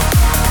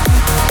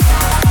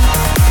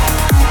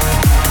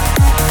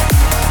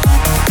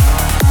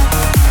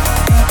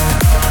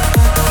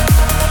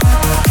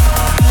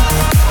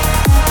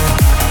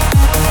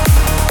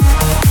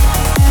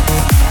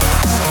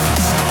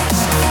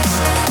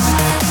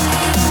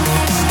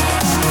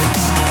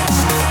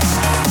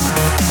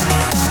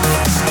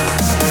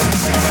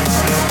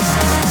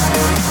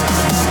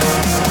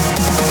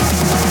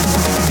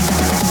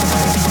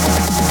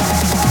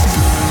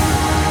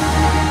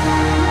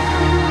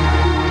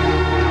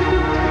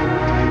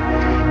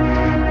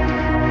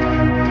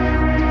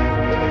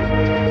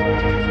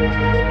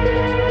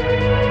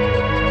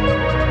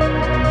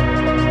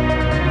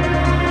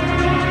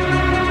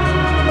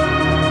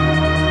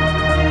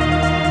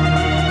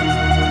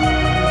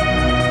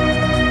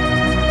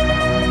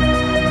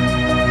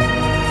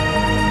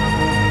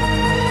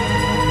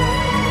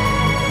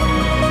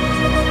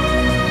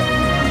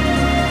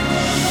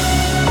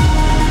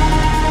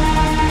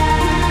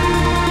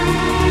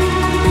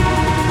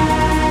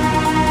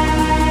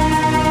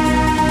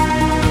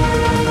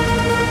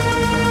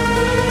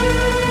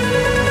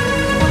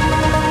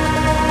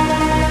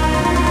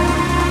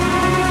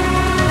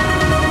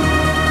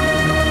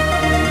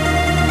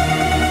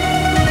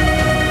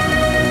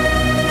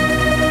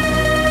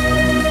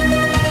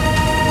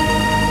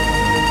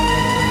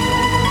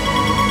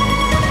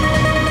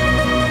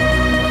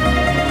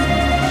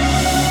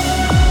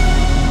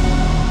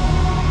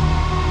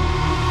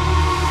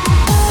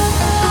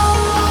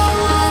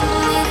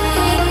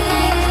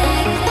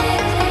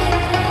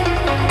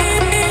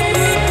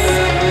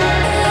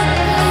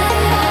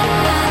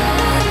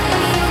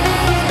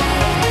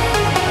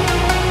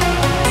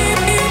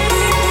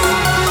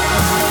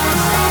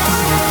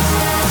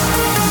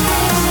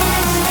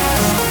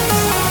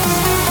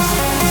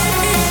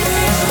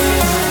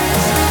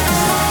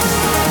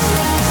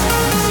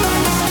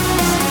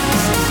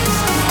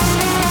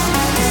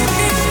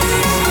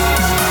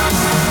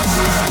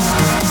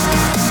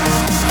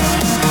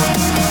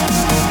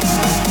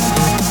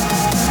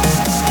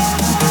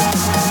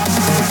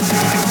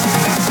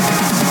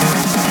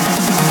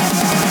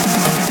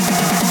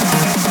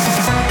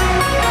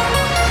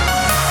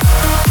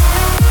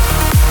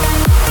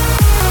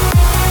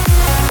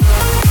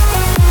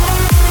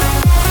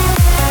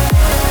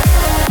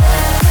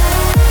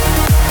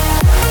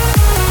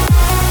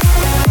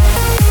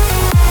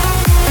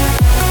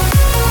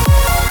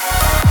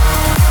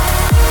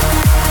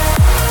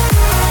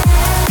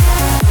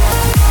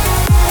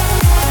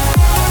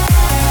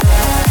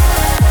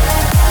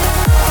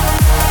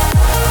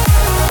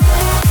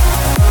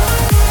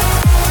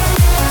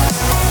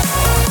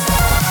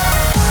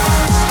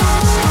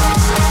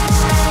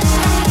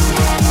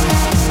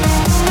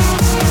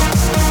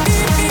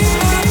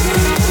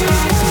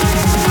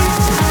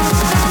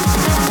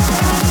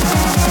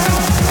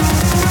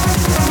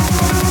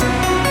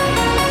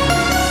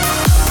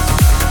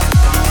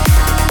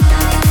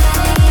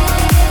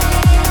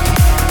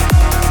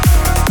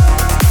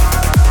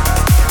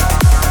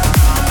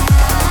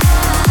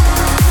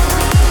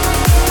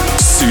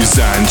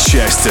 Suzanne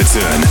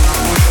Chesterton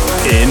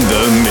in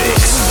the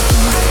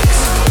mix.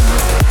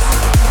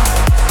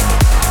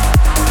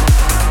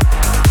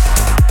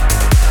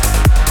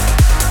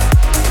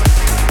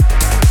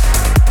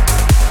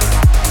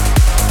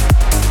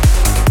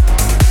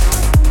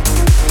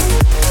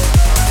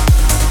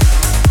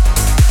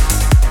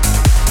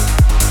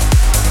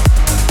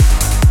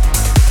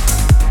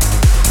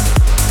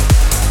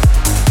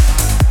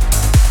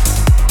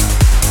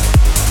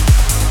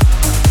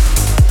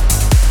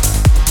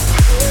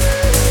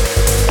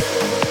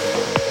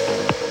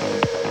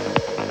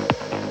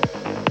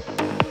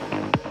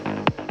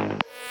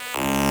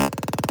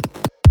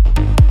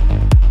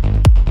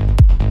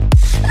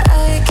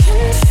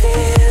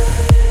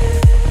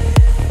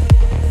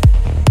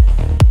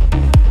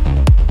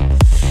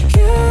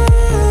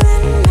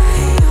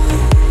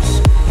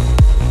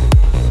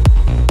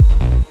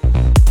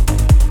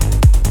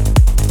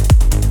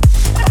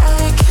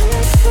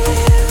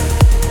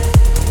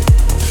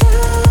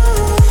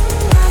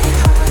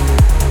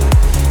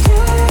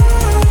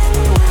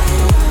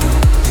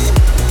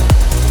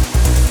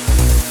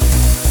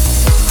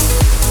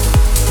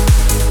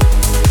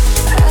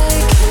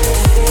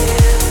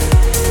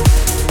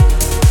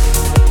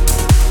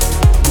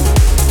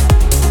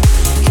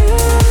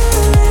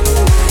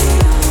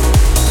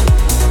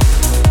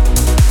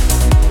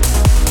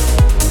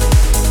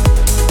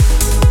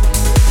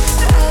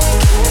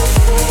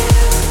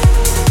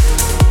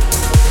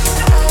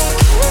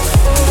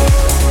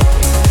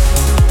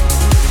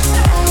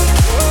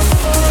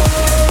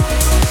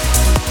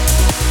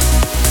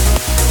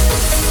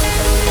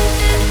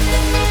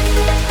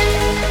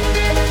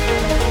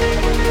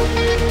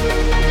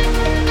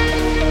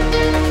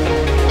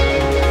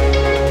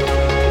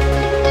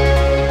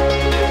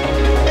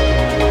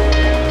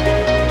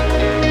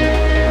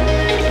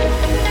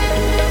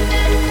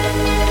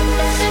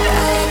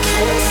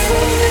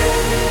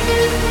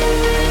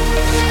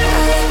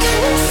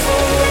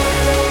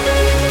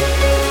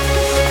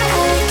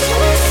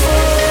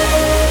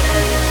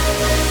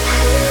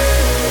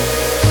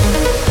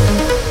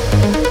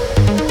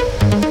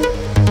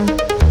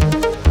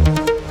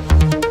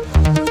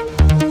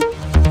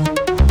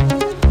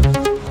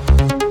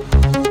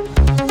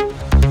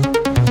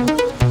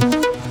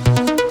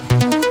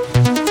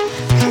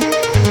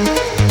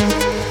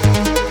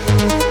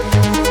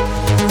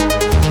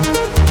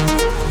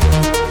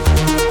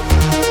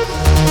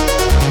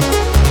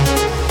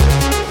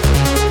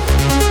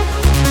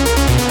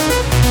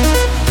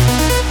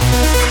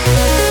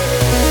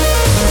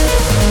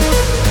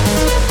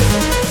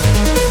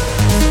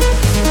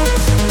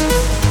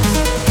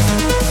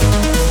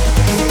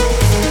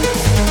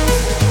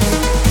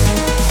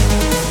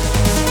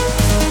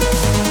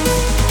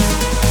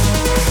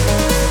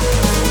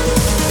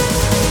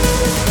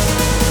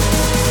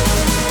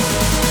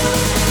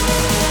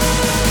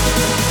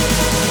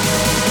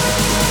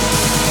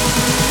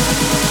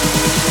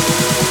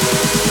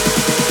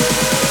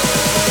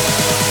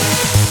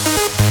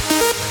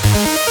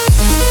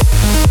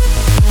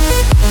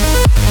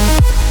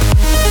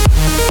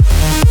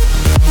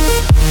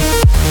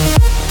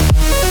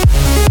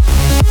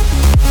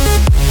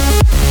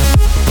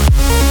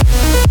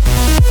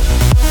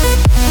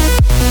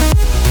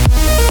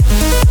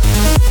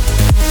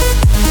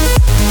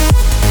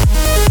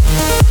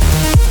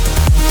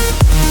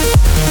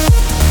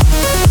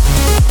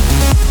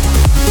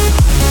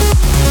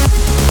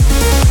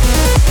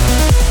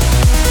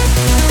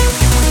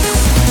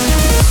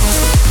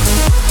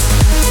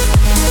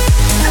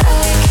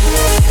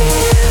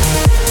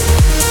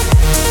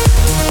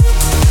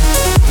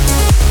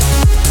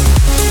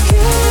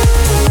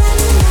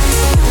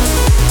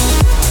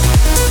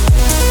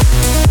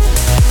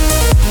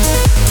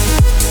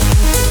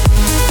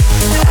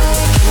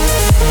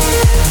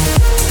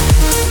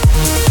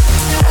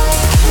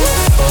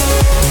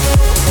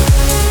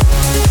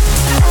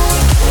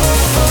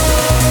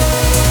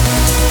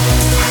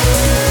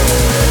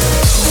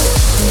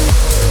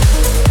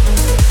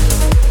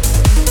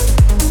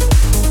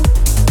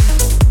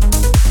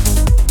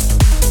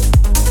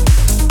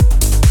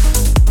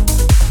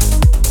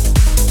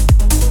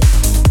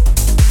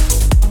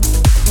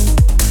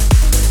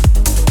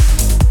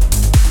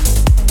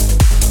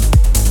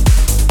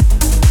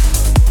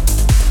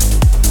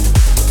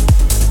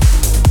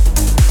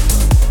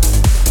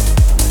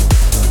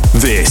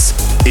 This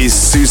is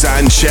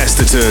Suzanne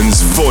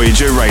Chesterton's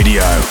Voyager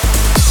Radio.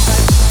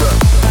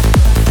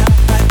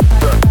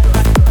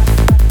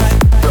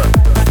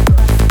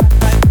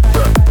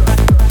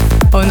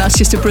 Oh, and that's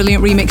just a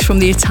brilliant remix from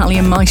the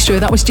Italian maestro.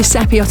 That was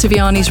Giuseppe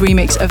Ottaviani's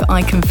remix of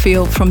I Can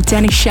Feel from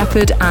Dennis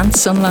Sheperd and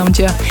Sun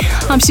Lounger.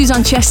 I'm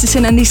Suzanne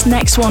Chesterton, and this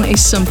next one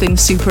is something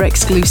super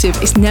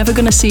exclusive. It's never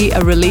going to see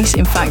a release.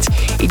 In fact,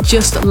 it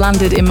just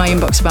landed in my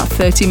inbox about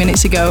 30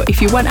 minutes ago.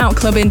 If you went out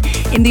clubbing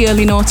in the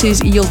early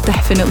noughties, you'll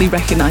definitely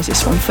recognise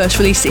this one. First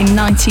released in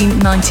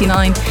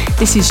 1999.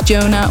 This is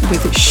Jonah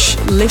with Shh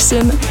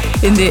Listen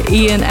in the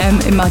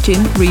E&M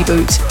Imagine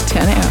reboot.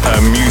 Turn it up.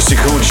 A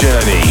musical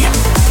journey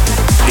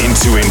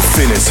into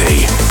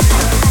infinity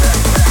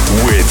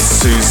with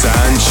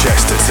Suzanne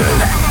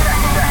Chesterton.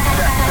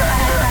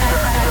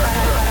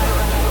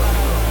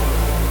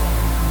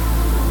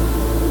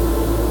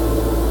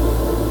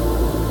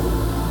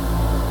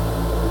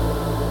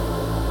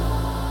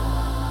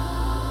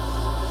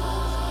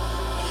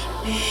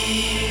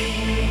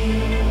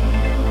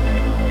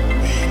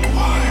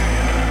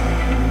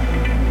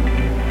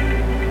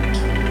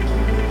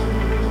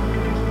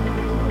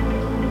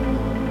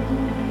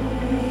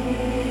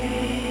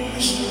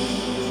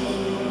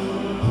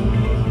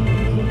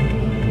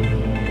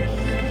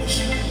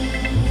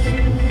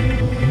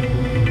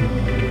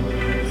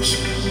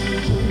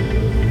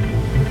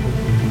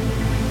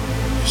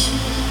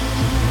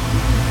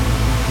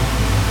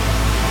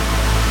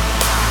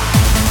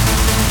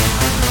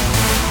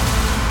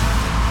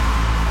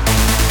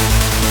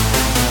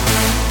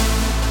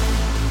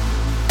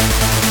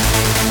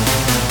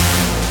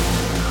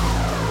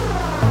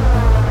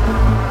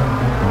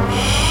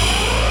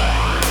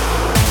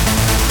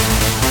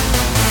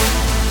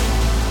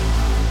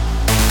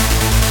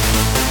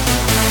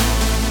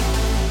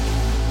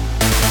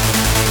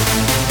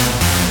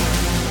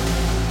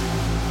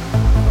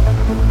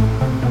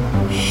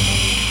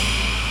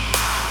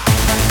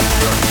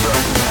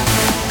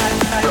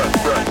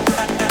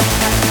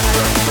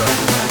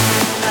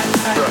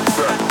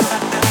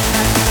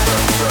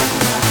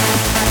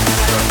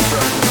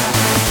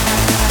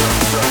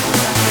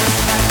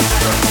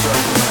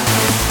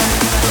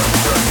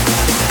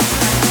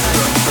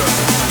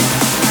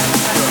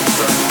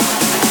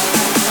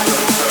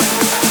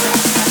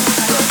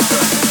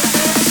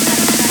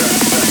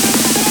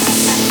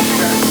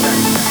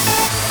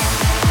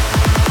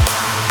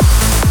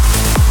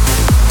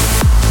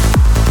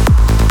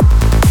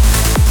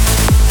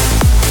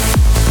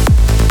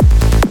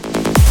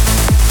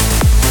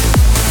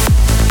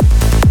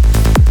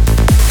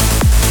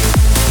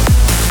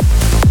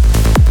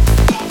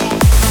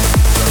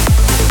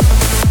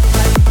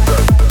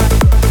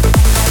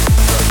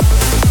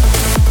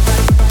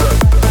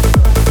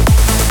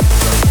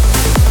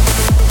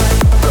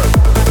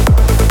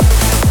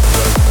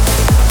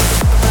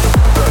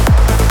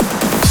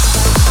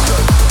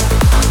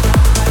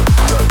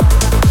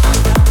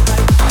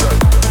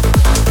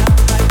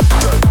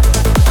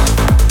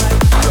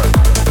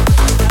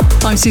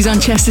 I'm Suzanne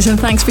Chesterton.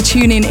 Thanks for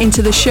tuning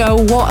into the show.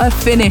 What a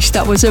finish.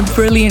 That was a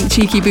brilliant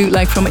cheeky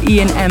bootleg from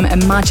Ian M.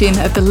 Imagine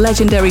of the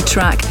legendary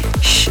track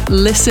Shh,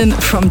 Listen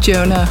from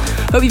Jonah.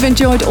 Hope you've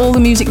enjoyed all the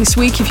music this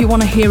week. If you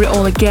want to hear it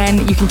all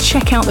again, you can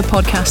check out the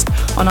podcast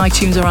on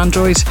iTunes or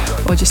Android,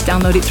 or just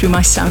download it through my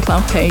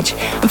SoundCloud page.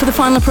 And for the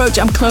final approach,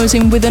 I'm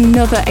closing with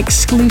another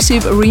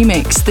exclusive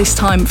remix, this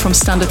time from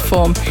Standard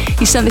Form.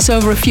 He sent this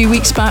over a few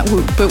weeks back,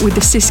 but with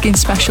the Siskin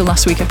special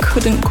last week, I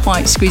couldn't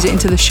quite squeeze it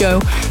into the show.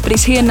 But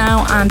it's here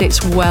now, and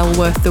it's well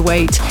worth the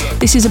wait.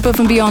 This is Above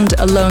and Beyond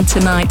Alone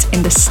Tonight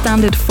in the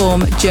Standard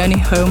Form Journey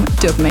Home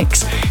dub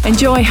mix.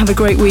 Enjoy, have a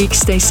great week,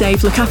 stay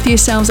safe, look after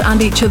yourselves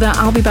and each other.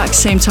 I'll be back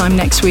same time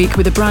next week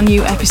with a brand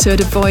new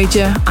episode of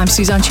Voyager. I'm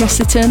Suzanne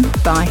Chesterton.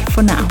 Bye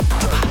for now.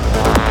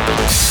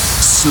 Bye-bye.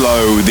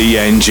 Slow the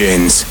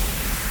engines.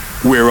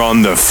 We're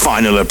on the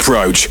final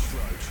approach.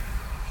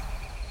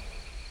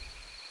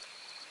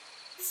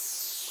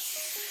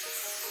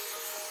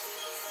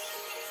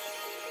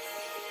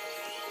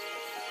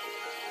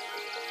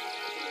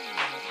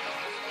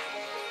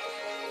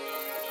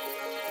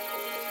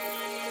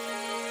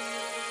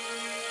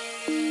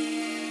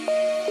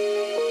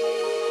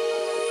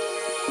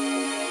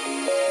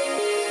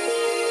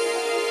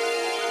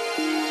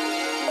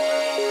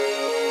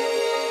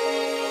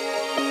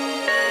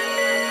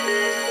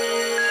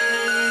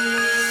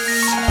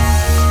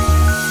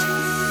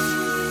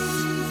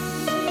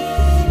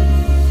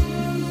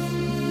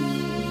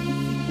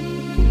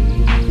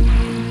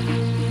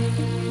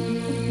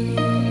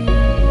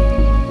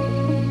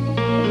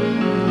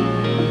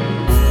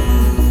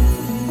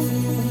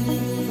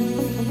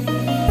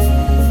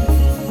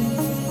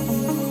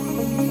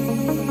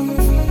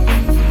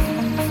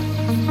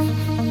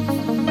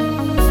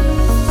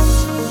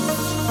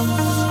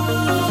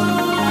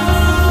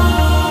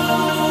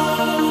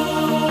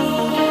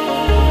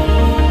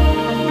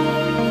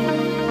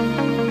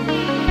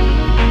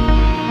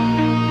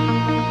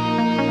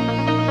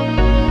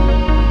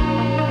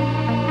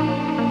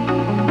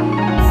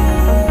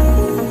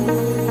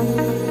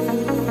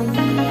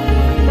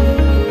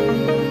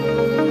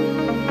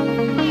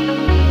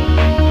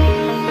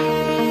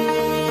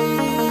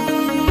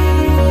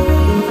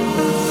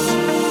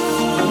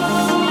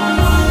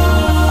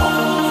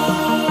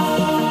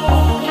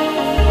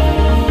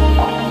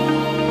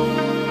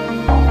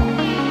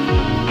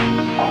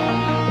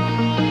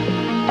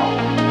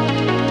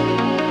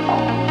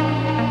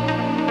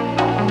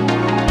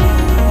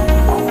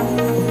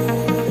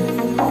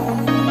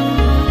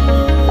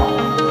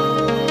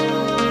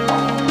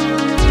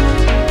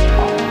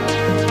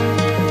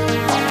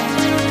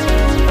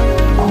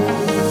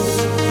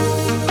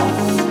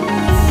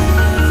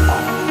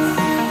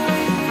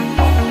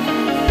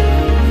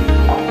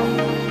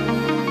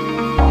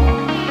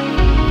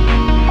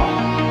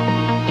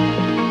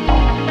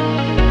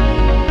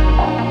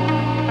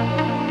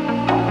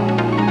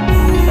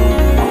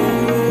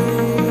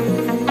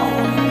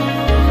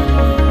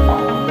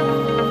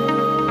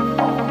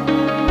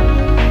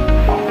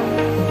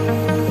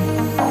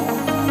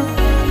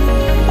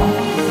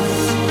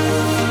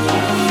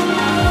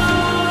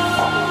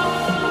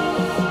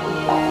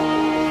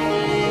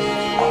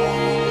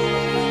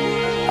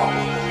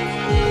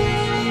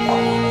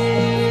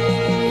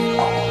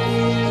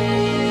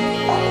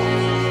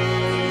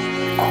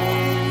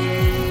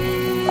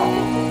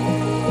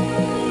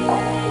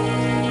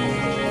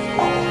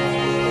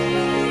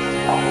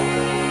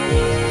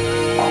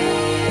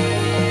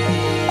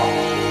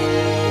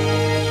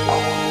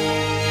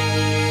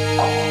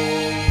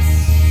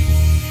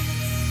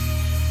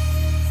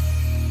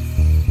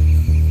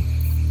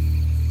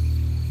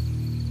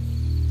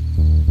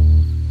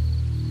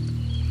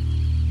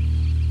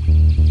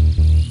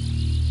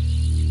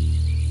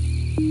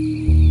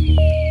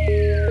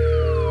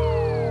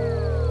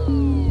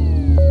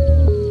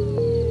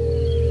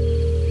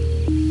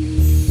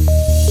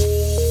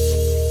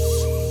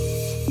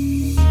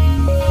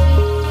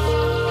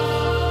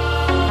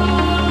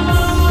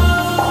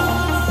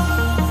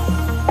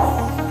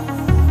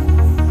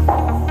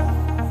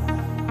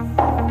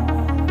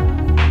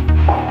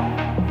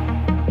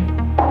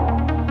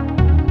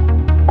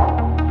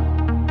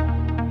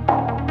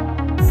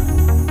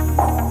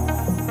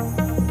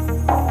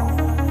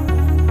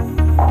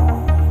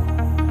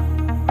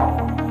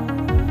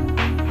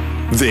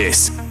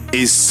 This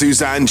is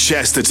Suzanne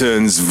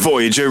Chesterton's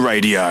Voyager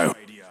Radio.